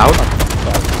audio is loud?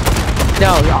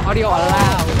 No, your audio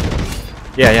allowed.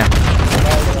 Yeah, yeah.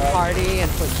 Party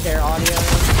and put share audio.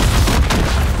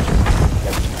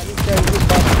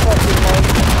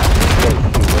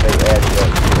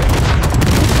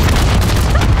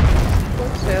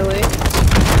 Silly.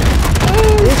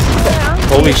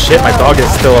 Holy shit, my dog is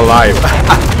still alive.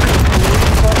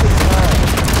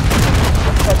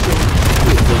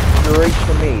 Straight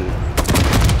to me.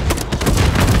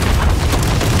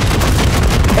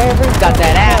 Got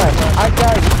that ass. I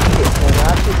got it, man.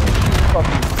 I took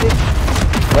fucking 6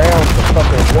 rounds of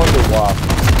fucking Wonder Walk.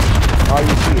 All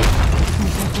you see is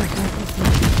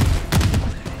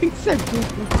He said,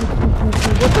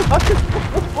 what the fuck is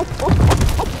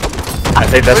I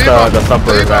think that's the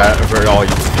thumper that for all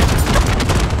you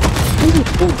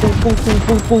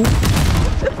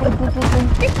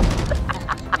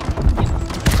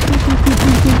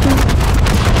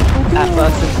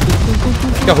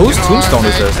Yo, whose tombstone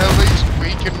is this? At least we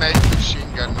can make machine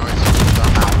gun noises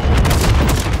somehow.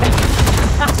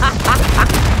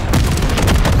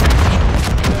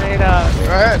 Straight up.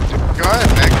 Go ahead,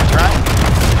 Nick. Try.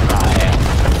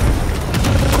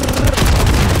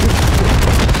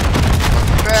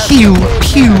 Pew,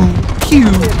 pew, pew.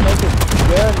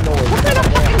 What kind of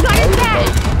fucking gun is that?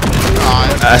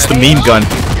 That's the mean gun.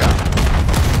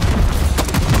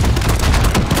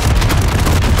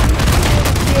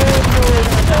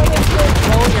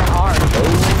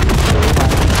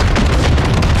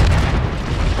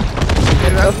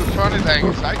 And that's the funny thing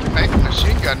is I can make a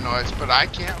machine gun noise, but I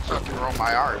can't fucking roll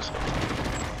my R's.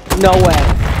 No way.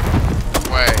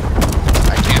 Way.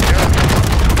 I can't do it.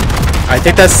 I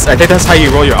think that's how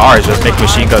you roll your R's, just make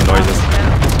machine gun noises.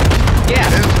 Yeah.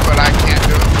 It is, but I can't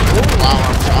do it while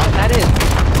I'm talking. That is.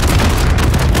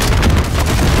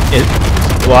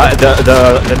 Well,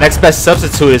 the next best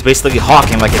substitute is basically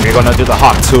hawking, like if you're gonna do the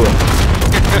hawk too.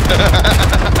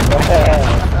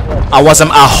 I want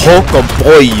some ahoka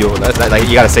boyo. That's like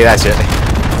you gotta say that shit.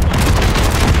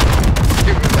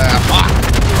 Give me that hawk.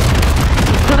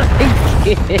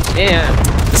 Yeah.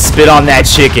 Spit on that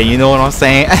chicken, you know what I'm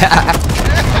saying? Happy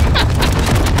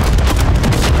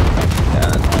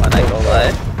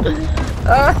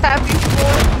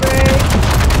 4th, man.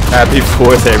 Happy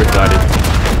 4th, everybody.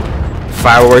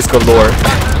 Fireworks galore.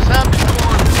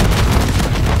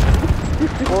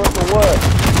 Happy 4th of what?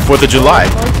 4th of July.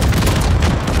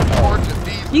 4th of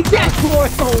these. You said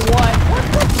 4th or what?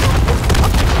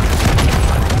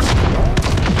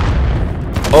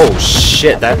 Oh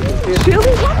shit, that. Chili,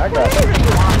 what flavor are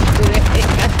you on today?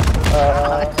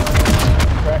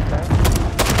 Crackdown.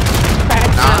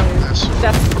 Crackdown. Not this one.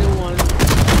 That's the new one.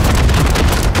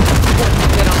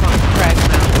 Get on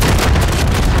Crackdown.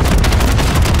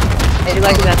 Hey, you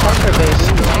liking that thumper, baby?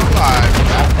 Alive.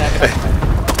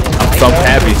 I'm thump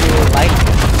happy. Like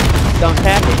thump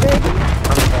happy, baby?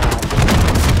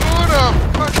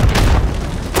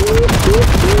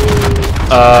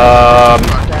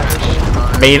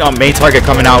 Main target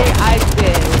coming out. I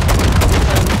did.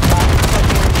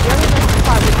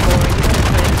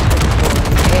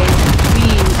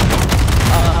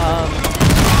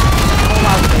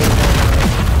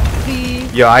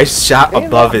 Yo, I shot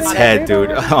above its head, dude.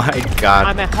 Oh my god.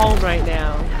 I'm at home right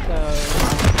now, so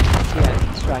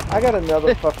yeah, it's right. I got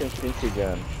another fucking safety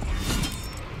gun.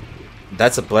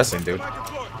 That's a blessing, dude.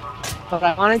 But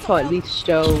I wanted to at least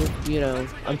show, you know,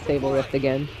 Unstable Rift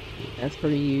again. As per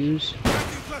use.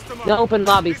 No open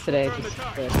lobbies today, just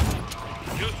good.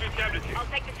 I'll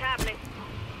take the tablet.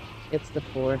 It's the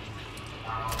 4th.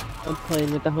 I'm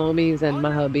playing with the homies and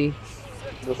my hubby.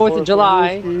 The 4th of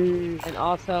July, whiskey. and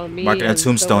also me. Marking a and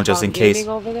tombstone just in case.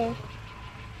 Over there.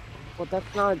 Well,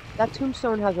 that's not. That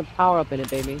tombstone has a power up in it,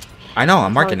 baby. I know,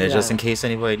 I'm marking How it is just that? in case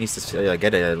anybody needs to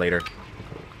get it later.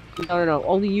 No.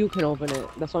 Only you can open it.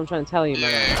 That's what I'm trying to tell you,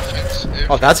 man.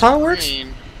 Oh, that's how it works?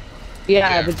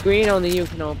 Yeah, if it's green, only you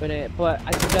can open it. But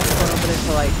I suggest don't open it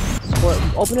to like score.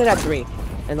 Open it at 3,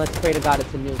 and let's pray to God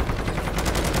it's a new. Open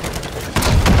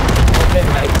it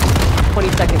like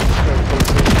 20 seconds before it's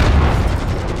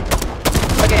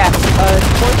But yeah, 4th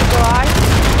of July,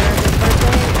 America's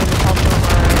birthday, and it's also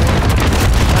our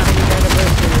 90th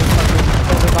anniversary of fucking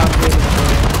Silver Box Gaming.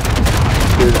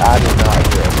 Dude, I did not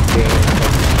hear a damn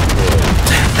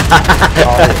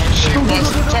She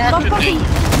wasn't talking to me.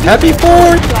 Happy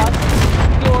 4th!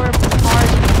 Your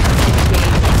party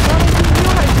game. You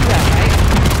know how to do that, right?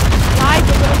 Slide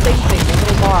the little thing, the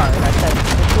little bar that says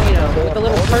enjoy with the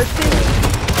little person.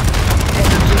 Play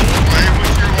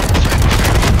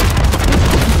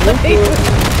with your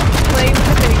little Playing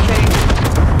with the anything.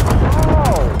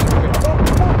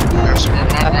 That's what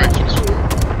my wife is for.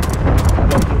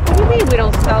 What do you mean we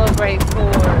don't celebrate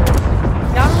 4th?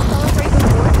 Y'all don't celebrate the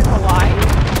 4th in Hawaii?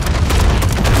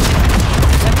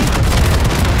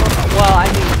 Well, I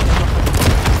mean,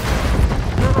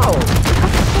 no.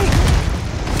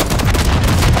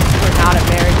 We're not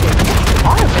American. We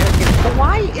are American.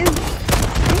 Hawaii is.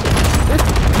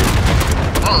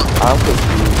 I'm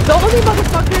confused. The only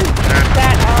motherfuckers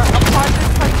that are a part of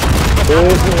this country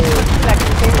that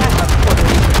can say that are Puerto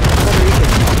Rican. Puerto Rican.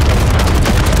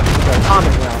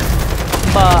 Commonwealth.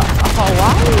 But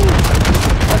Hawaii,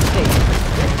 let's see.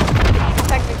 It's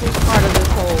technically part of this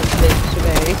whole bitch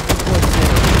today.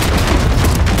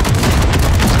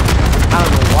 I don't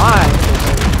know why.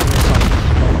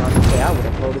 I would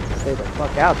have voted to stay the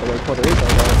fuck out the way Puerto Rico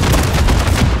does.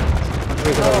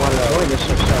 We're gonna want to join this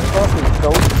shit show.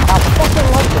 I fucking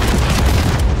love them.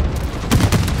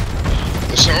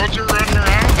 The soldier running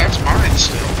around? That's mine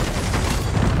still.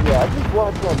 Yeah, I just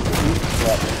watched on TV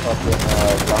that fucking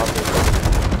zombie.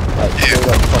 Like, straight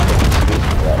up fucking TV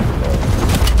that.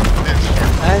 It's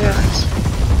fucking nice.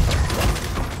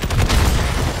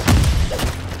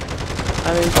 I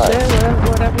mean, shit,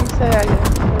 whatever you say, I guess.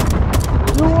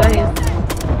 Just saying.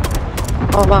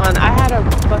 Hold on, I had a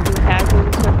fucking casual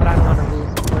trip, but I don't want to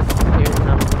lose here.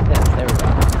 No, yes, there we go.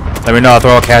 Let me know, I'll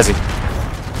throw a Kazi.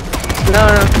 No.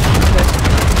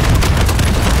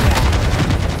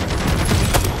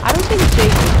 I don't think Jake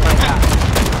is my guy.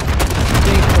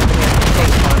 Jake's over here.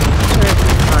 Jake's funny. I'm sure if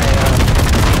he's my,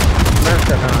 merc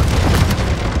or not.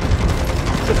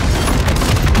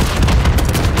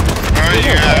 Oh,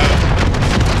 yeah.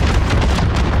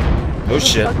 Oh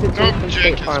shit. What the fuck did Jake from Jake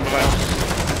State is Farm mine. go?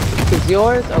 Is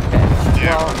yours? Okay.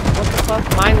 Yeah. Well, what the fuck?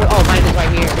 Mine was, oh, mine is right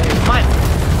here. There's mine.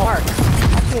 Mark.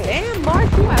 Damn,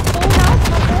 Mark, you have full house,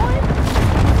 my boy?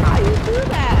 How you do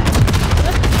that?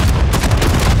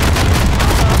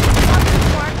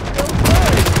 Mark, still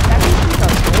good. That means he's a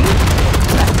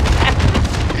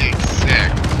He's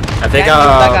sick. I think I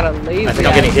got a lazy I think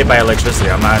I'm getting hit by electricity.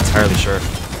 I'm not entirely sure.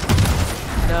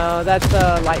 No, that's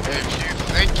light. If you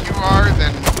think you are,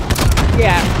 then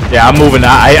Yeah. Yeah, I'm moving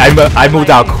out. I moved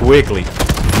out quickly.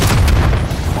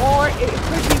 Or it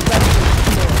could be better.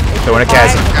 Throwing a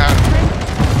Kazi.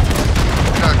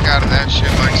 duck out of that shit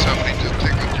like somebody just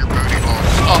tickled your booty hole.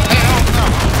 Oh, hell no.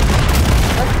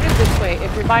 Let's put it this way.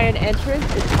 If you're buying entrance,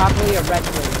 it's probably a red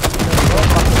place.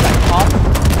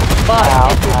 But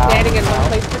if you're standing in one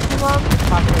place for too long, it's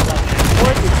probably like that.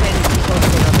 Or if you're standing too close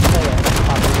to another player, it's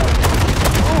probably like that.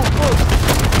 Oh, close.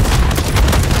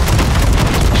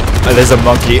 Oh, there's a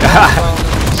monkey.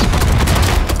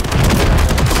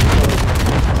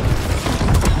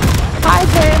 Hi,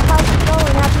 Ben. How's it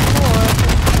going? Happy 4th.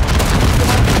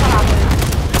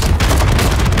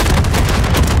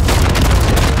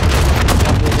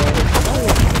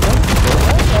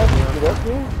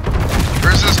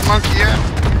 Where's this monkey at?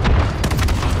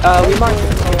 We marked it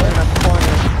in a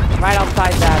corner, right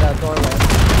outside that doorway.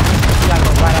 You gotta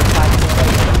go right outside the doorway.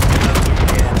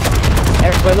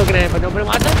 Everybody looking at it, but nobody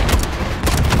wants it.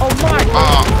 Oh, Mark!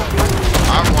 Oh,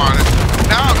 I want it.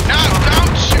 No,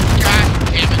 don't shoot, God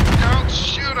damn it, don't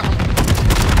shoot him.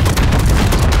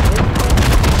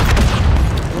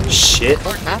 Shit.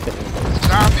 What's happening?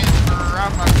 Zombies are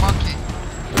around my monkey.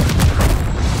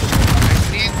 I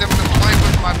need them to play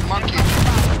with my monkey.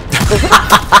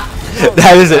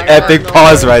 That is an epic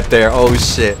pause right there. Oh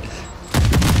shit.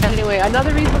 Anyway,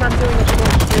 another reason I'm doing a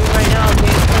short stream right now is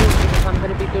because I'm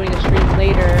going to be doing a stream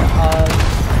later of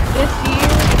this year.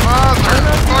 I don't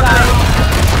know if you guys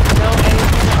know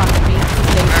anything about the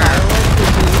Macy's Day fireworks.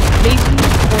 Macy's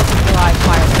 4th of July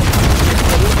fireworks in New York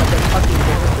City, but they're fucking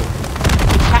different.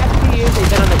 The past 2 years they've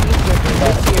been on the East River,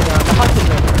 this year they're on the Hudson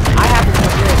River. I happen to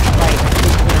hear it like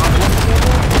between on the Hudson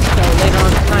River, so later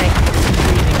on tonight I'm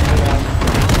streaming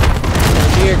the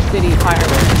New York City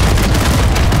fireworks.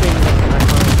 Streaming it from my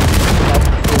phone. That's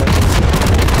cool.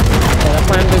 So that's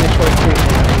why I'm doing a short stream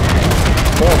now.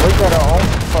 Man, we got our own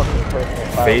fucking personal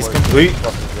Phase fireworks complete.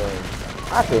 fucking game.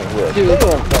 I think we're Dude.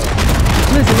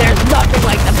 Listen, there's nothing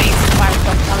like the Macy's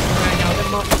fireworks on right now. The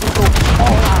motherfuckers go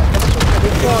all out.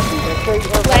 That's just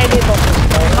planet,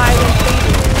 Miami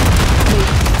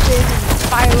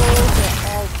fireworks, they're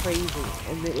all crazy.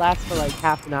 And it lasts for like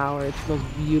half an hour. It's the most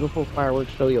beautiful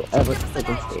fireworks show you'll ever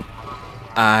freaking see.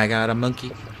 I got a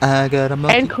monkey. I got a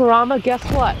monkey. And Kurama, guess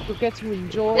what? You get to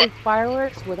enjoy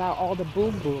fireworks without all the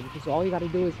boom boom, because all you gotta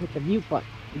do is hit the mute button,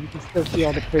 and you can still see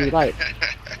all the pretty lights.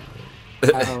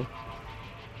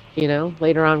 You know,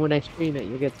 later on when I stream it,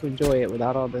 you'll get to enjoy it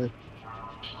without all the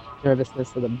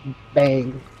nervousness of the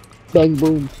bang, bang,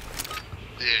 boom.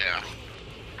 Yeah.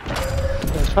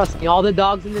 And trust me, all the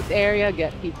dogs in this area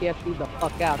get PTSD the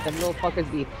fuck out. Them little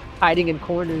fuckers be hiding in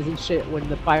corners and shit when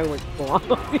the fireworks go off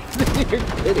in New York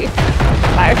City.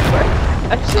 Fireworks.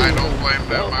 That shit I is don't blame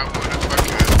them. I would if I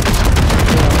could.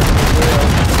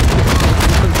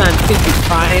 Sometimes kids be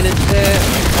crying and shit.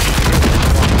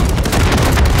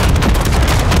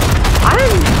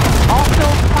 I'm also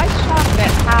quite shocked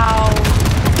at how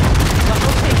the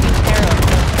whole taking care of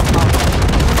the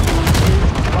is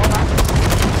well.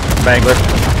 Bangler.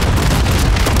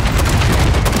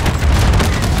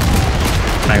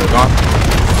 Bangler gone.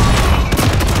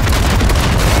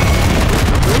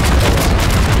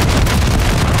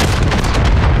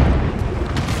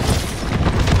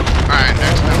 Alright,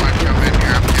 next time I come in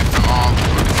here, I'm getting all the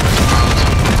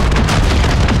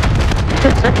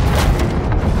fucking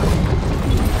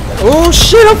Oh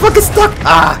shit, I'm fucking stuck!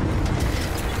 Ah!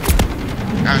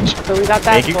 Gotcha. So we got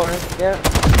that Thank you. for us. Yeah.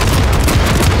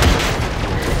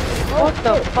 What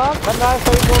the fuck? I'm not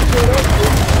so going to it.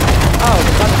 Oh,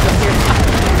 the button's up here.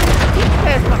 He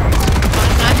said, I'm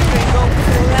not even going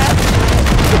to that.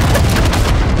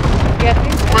 Yeah,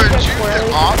 things Would get you squirrely,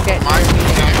 get off get my near me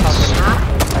and game, I'll cover sir? it.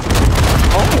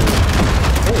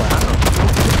 Oh, wow.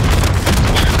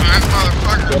 That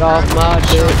motherfucker. Get off my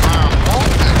dick.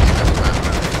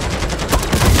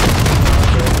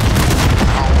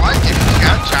 I don't like it. He's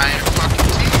got giant fucking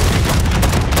teeth.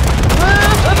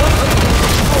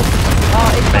 Oh,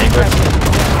 it's Banger.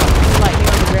 lightning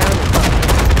on the ground or something.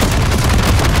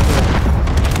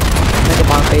 Mega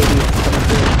Bomb baby coming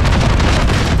through.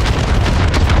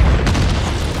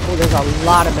 Oh, there's a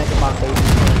lot of Mega Bomb babies.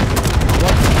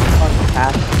 What the fuck is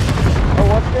happening? Oh,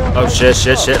 what's there? Oh shit,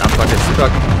 shit, shit, I'm fucking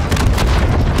stuck.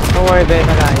 Don't worry, babe,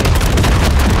 I got you.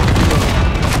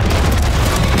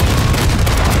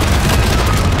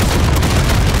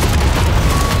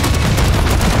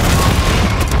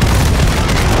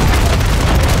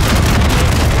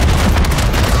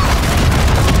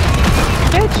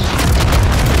 Bitch!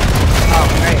 Oh,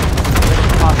 great.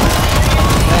 Awesome.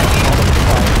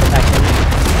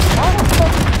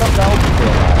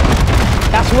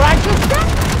 That's what I just said!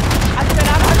 I said, I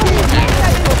don't know what that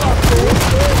is about food.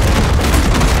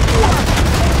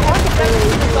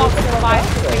 The dog survived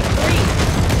between 3.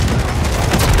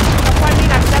 That's what I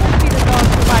mean, I've never seen a dog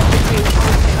survive between 3.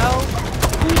 Oh,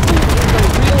 food is the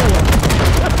real one.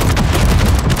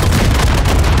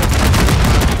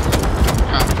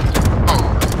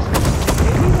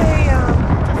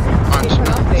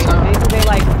 Maybe they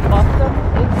like buff them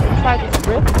inside the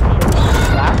script to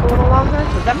last a little longer.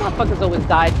 Because that motherfucker's always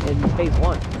died in phase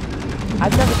 1.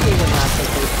 I've never seen him last in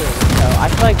phase 2. So I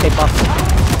feel like they buffed him.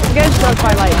 I'm getting struck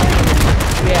by like,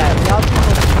 yeah, y'all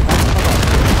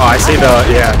Oh, I see the,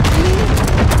 yeah.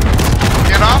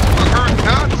 Get off of her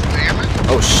nuts, damn it.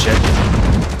 Oh shit.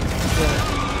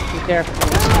 Be careful.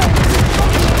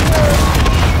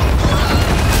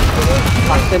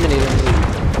 Proximity to me.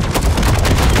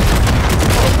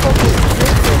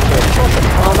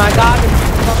 Oh my god, it's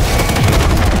fucking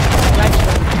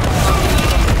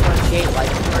gate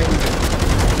like crazy.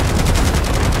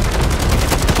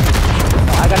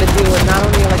 I gotta deal with not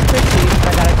only electricity, but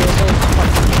I gotta deal with those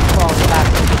fucking crawls back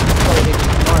and just exploding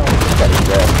tomorrow.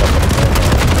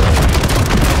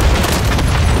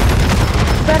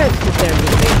 Better sit there and do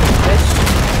the matrix, bitch.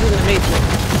 Do the matrix.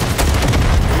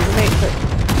 Do the matrix.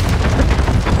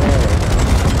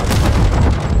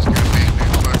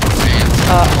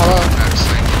 Hello?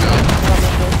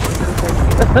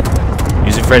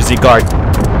 Using frenzy guard.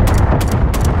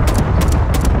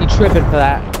 You tripping for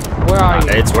that. Where are you?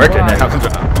 It's working Where now. are you?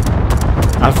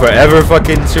 I'm forever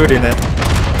fucking shooting it.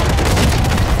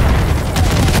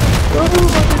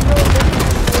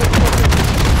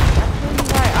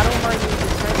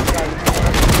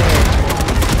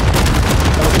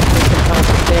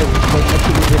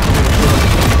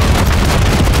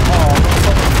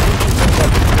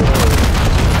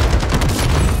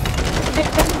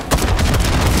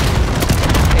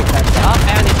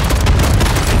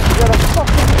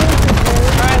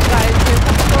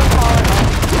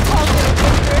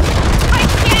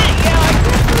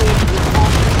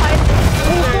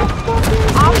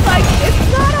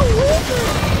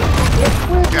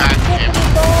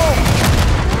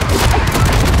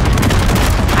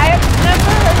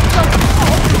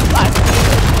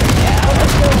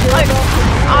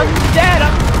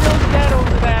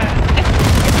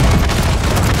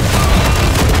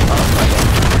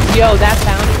 Yo, that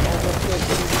bounty almost good.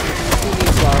 Who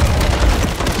needs love?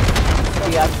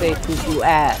 See, I say cuckoo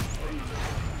ass.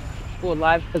 people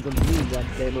alive because of me,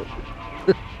 goddammit.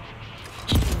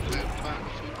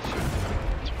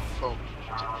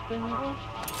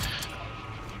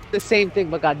 The same thing,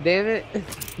 but goddammit.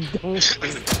 Don't.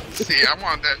 See, I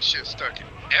want that shit stuck in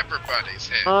everybody's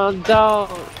head. Don't.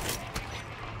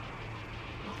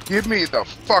 Give me the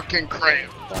fucking crayon.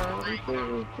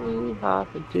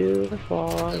 Hop into the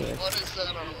forest. What is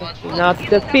that on my phone? Not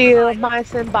the field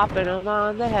mice and bopping them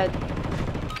on the head.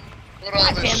 Put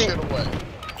all this shit away.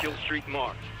 Kill streak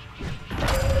marked.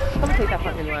 Come take that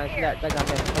fucking line. That got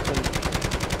that fucking.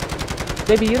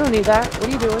 Baby, you don't need that. What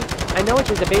are you doing? I know what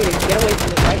you're debating. Get away from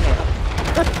this right now.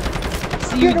 I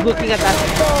see you looking at that.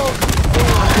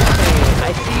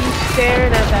 I see you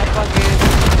staring at that fucking.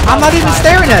 I'm not even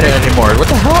staring at it anymore. What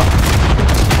the hell?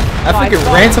 I freaking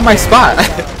ran to my spot. If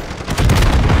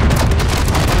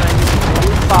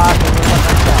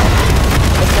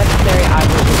necessary, I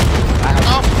will.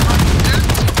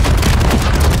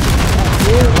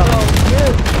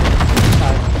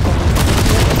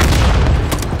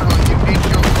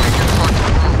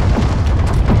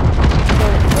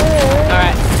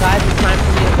 Alright, guys, it's time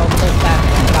for me to go flip that.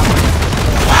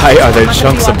 Why are there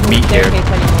chunks of meat here?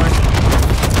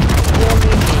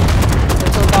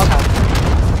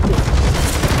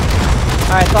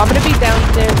 Alright, so I'm gonna be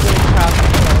downstairs doing crowd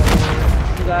control.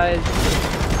 You guys,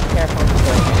 careful.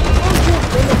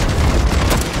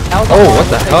 Oh, what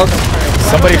the hell?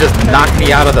 Somebody just knocked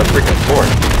me out of the freaking floor.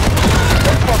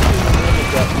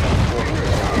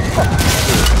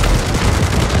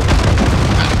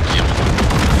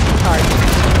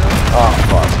 Oh,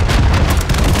 fuck.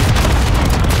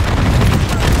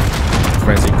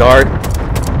 Frenzy guard.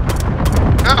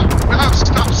 No,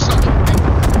 stop sucking me.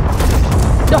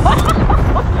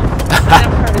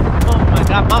 Oh my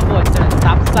god, my voice said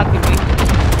stop sucking me.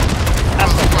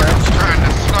 That's the Motherfucker's trying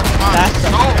to suck my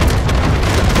soul.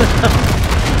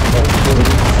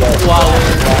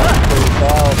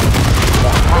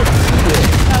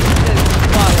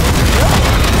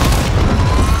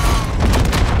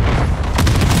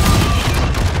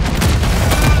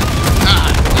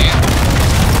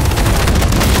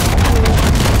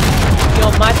 Yo,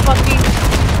 my fucking.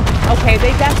 Okay,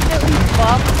 they definitely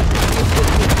fucked.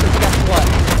 Guess what?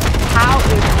 How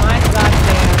is my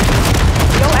goddamn.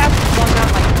 Yo ass has gone down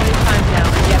like 20 times now,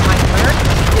 and yet my merch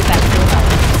is at 0 health.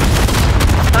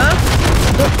 Huh?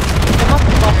 It must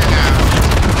be fucked.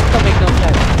 Don't make no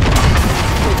sense.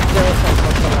 It's 0 sense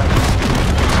whatsoever.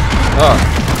 Oh.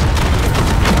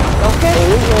 Okay.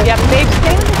 Yeah, babe,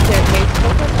 stay on the staircase.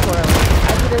 Don't go squirrely.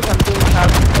 As it is, I'm doing crowd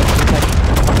control. Like,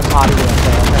 fucking potty right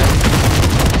there, okay?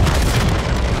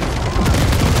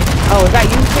 Oh, is that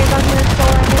you staying on here still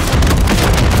right here?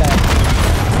 Okay.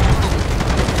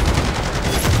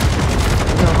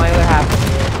 No, my other half is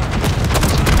here.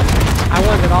 I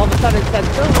wondered, all of a sudden it said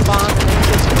silver bomb, and then it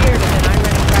disappeared, and then I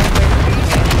ran right there to the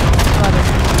game.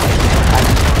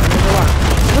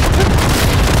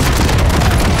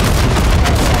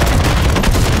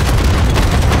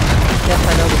 Yes,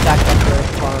 I know the back up there is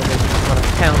far, and I just want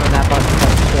to pound on that button,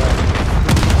 but still.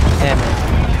 Damn it.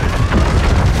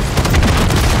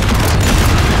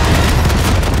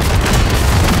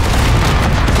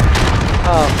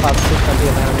 Oh, fuck, this is gonna be a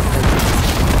bounty thing.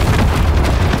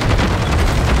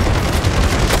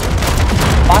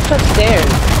 Watch upstairs.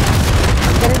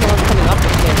 I'm getting the one coming up the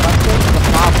stairs. Upstairs is a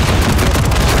problem.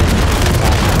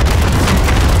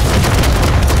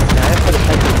 Nah, I didn't put a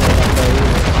sentry blade up there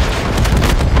either.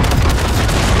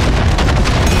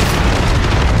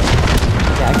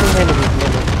 Yeah, I can handle these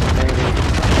limits. Very good.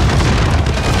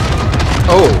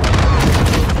 Oh.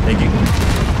 Thank you.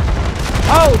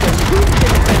 Oh, there's two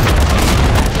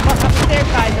fuck upstairs,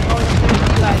 guys. I'm going upstairs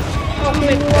with you guys. Oh,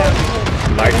 big down.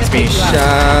 Martin's being shot.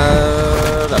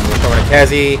 I'm going over to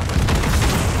Kazi. Okay,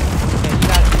 you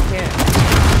got it. You can't.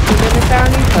 2-minute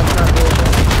bounties? That's not doable.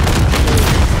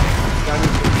 Y'all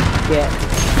need to get.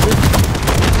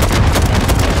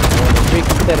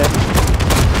 Reconsider.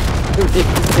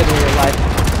 Reconsider your life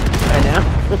right now.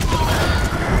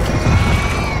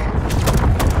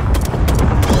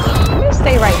 I'm gonna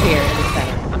stay right here in the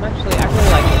center. I really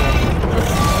like it.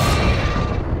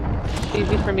 It's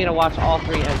easy for me to watch all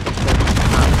three entrances.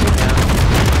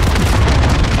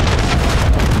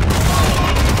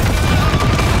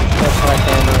 That's what I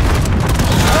can do.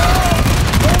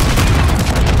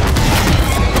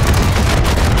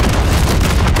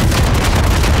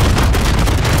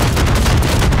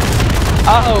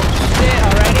 Uh-oh, shit,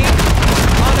 already?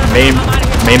 Oh, no,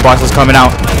 Main boss is coming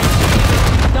out.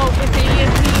 No, it's the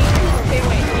EMP. Okay,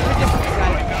 wait, keep it different,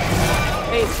 guys.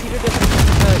 Wait, keep it different.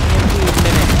 The EMP is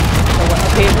mimic. So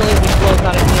occasionally he blows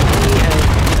out an EMP and,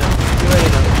 you already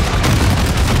know.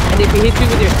 And if he hits you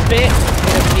with your spit,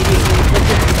 and immediately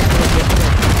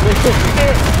with your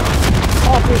spit.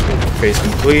 Oh, Face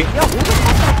complete. yo, who the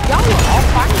fuck? Y'all are all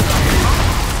fighting.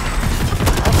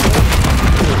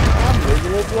 I'm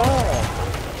making it blind.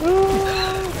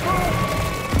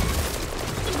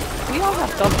 We all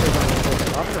have something on this system.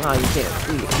 I don't know how you can't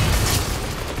see.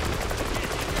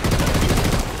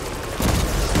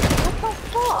 What the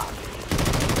fuck?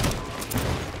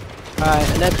 Alright,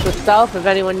 an extra stealth if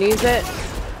anyone needs it.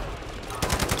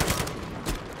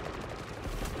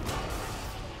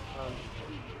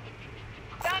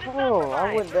 Oh,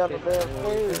 I went down the damn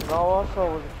stairs and all I saw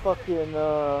was a fucking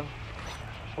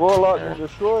Warlock and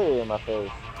Destroyer in my face.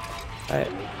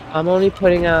 Alright, I'm only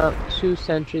putting out 2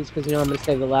 sentries because you know I'm gonna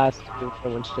save the last 2 for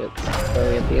when shit's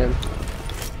early at the end.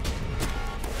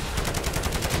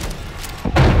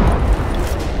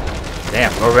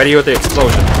 Damn, already with the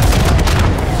explosion.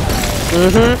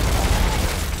 Mm-hmm.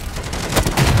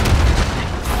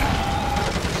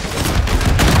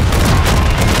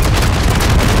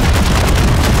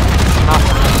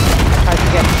 Tried to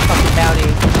get the fucking bounty.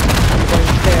 I'm going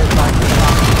upstairs, but I can't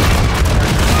walk.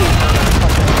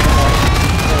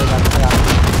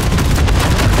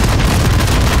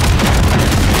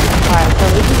 Alright, so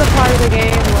this is the part of the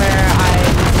game where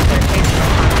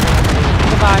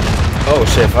goodbye. Oh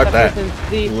shit, fuck that.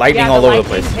 Lightning all over the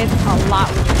place. It's a lot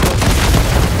with the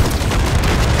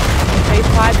phase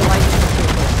 5, the lightning is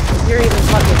super. If you're even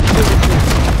fucking shooting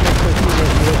next to a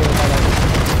teammate, you're gonna die like this.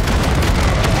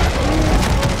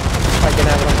 Like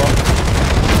inevitable.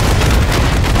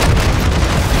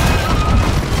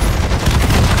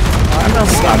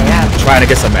 I'm trying to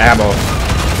get some ammo.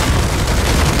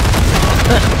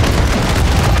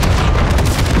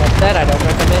 That said, I don't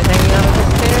recommend hanging out on the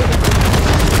stairs.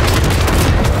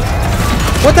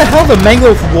 What the hell? The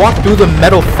mango walk through the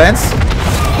metal fence?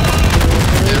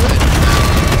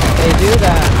 They do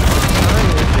that.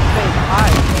 It's just phase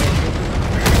 5.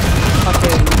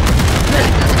 Fucking...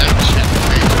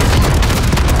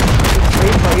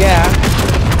 Yeah.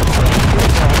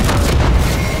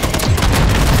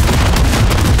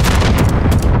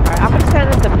 Alright, I'm gonna stand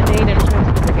at the main entrance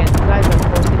because again, you guys are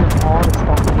forcing them all to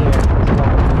spawn here as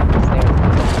well as the stairs.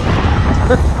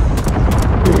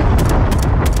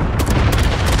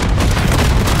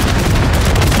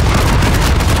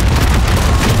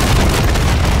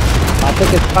 I think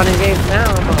it's fun and games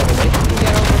now, but wait till you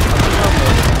get over fucking over.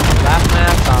 Last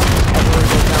mask off, everyone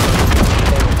goes down on the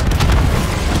stairs.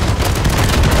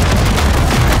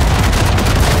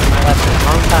 My lesson a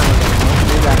long time ago. Don't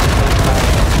do that in phase 5.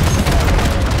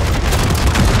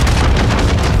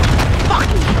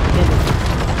 Fucking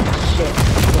shit.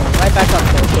 Going right back up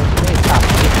there. Shit. Hey, stop.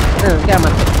 Get out my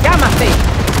face. Get out my face!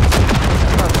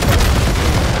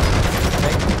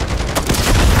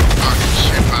 Talking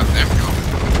shit about them going.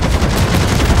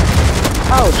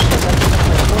 Oh shit, that's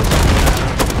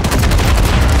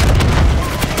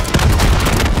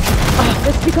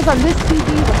it's because on this TV,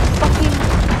 the fucking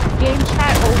game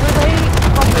chat overlay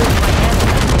covers my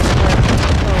anime.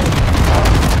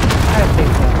 I don't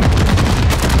think so.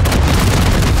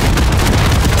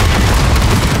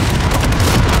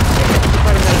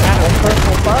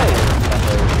 Personal fight.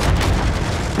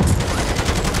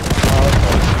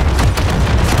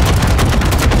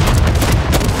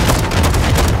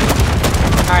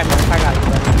 Alright, Mark, I got you,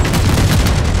 buddy.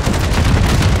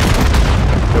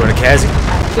 Doing a Kazi? I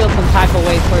feel some type of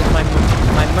way towards my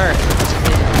Merc.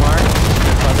 Mark.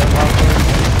 Brother, welcome.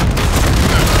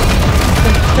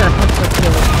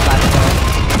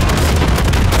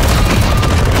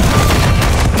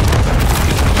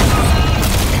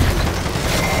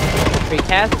 Free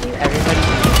Cassie, everybody.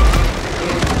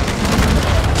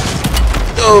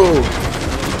 Oh!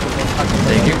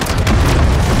 Thank you.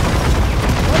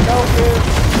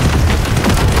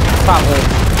 Probably.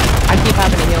 I keep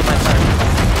having to heal my turn.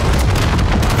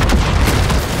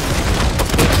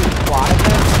 Squad of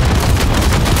them?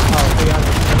 Oh,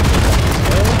 300.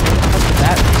 What did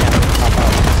that pop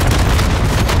up?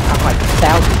 I'm like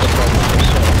thousands of kills on this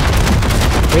shit.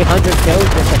 300 kills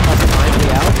just to fucking find me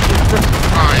out?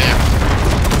 Oh yeah.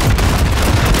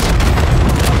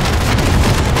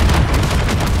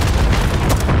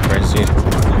 Crazy.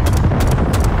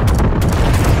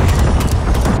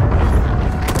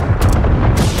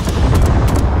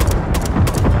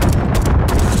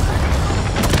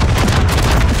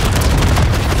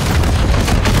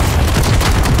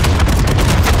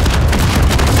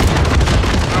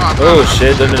 Oh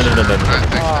shit, no. I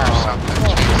think there's something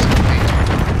chasing me.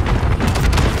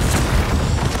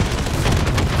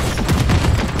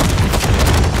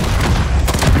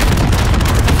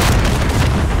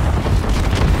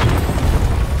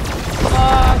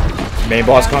 Main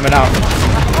boss coming out.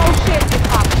 Oh shit! It's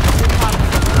popping. It's popping.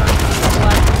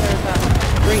 There's a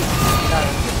green.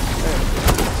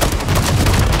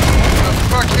 The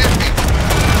fuck hit me?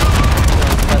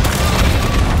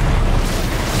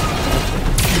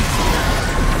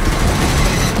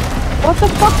 What the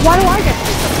fuck? Why do I get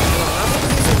picked up?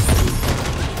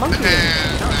 Monkey.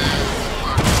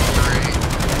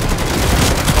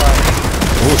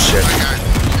 Oh shit. I got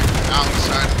kicked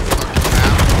outside the fucking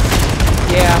map.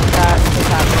 Yeah, that's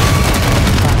happening.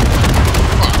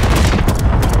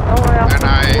 Don't worry, I'll And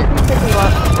keep picking you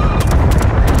up.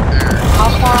 There. How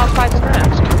far outside the map?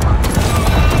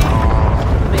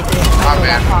 Make it. I know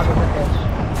that fog is a bitch.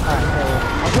 Alright, there we go.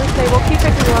 I was gonna say, we'll keep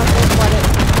picking you up, don't sweat it.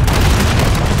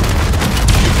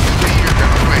 You're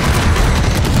gonna wait.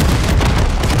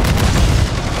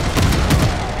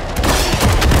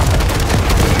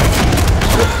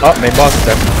 Oh, main boss is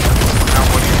there. Now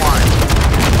what do you want?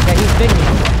 Yeah, he's big.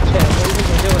 Shit, what do you think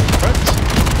we're doing? What?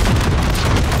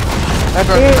 That's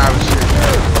Fucking it. I was shooting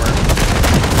everywhere.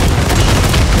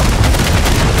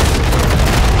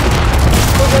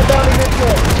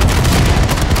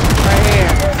 Right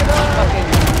here. Fucking,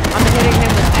 I'm hitting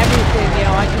him with everything, yo.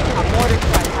 I just got mortar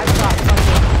strike. I dropped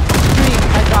fucking streak.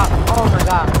 I dropped, oh my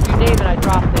god. You name it, I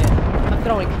dropped it. I'm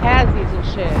throwing Kazies and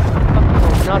shit. Fucking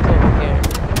going nuts over here.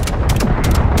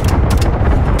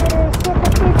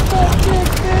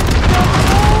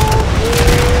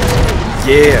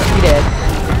 Yeah. He did.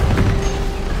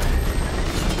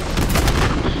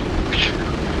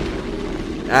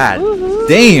 God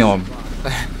damn.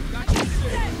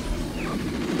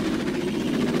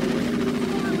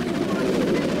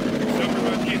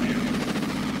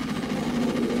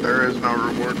 There is no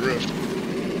reward rift.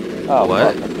 Oh,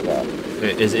 What? fuck that.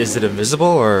 Is it invisible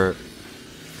or?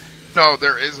 No,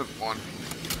 there isn't one.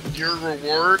 Your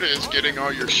reward is getting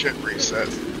all your shit reset.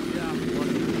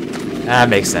 That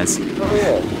makes sense. Oh,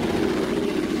 yeah.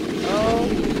 Oh,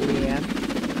 yeah.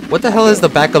 What the hell is the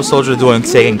backup soldier doing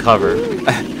taking cover?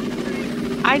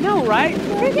 I know, right?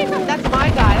 That's my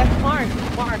guy. That's Mark.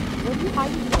 Mark, what are you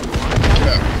hiding from, Mark?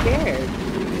 I'm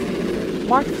scared.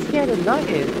 Mark is scared of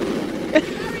nothing.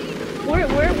 What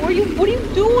are you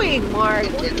doing, Mark? Go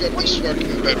pick up this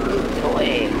fucking bedroom.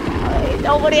 Wait,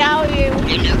 nobody out here.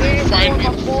 And you're gonna find me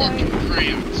the fucking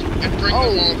crayons and bring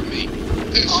them all to me.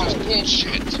 This is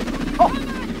bullshit.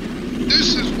 This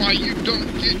is why you don't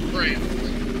get crayons.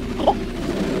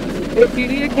 If you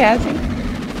need a Cassie,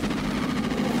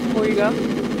 before you go,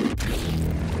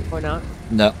 or not?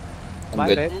 No. I'm Bye,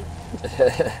 good. babe.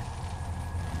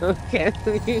 Okay,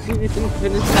 you didn't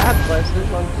finish that question.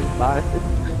 I'm just fine.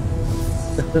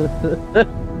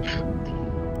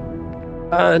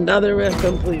 Another rift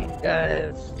complete,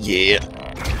 guys. Yeah.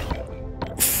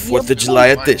 4th of July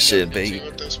edition, Like, baby.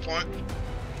 At this point.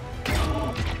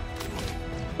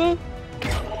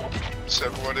 So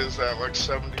what is that, like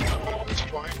 70 at this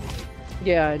point?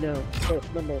 Yeah, I know.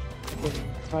 First number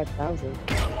 5,000.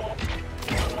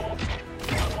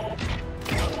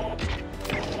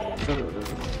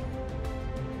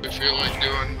 I feel like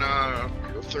doing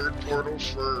the third portal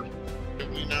for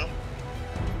me now.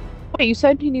 Wait, you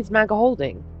said he needs Mega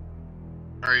Holding.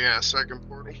 Or yeah, second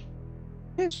portal.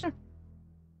 Yeah, sure.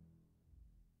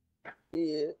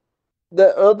 Yeah.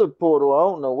 That other portal, I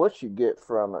don't know what you get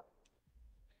from it.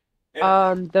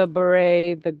 The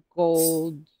beret, the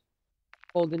golden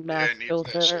Yeah, mask it needs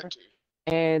that filter, shit too.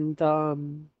 and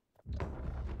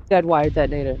dead wire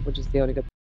detonator, which is the only good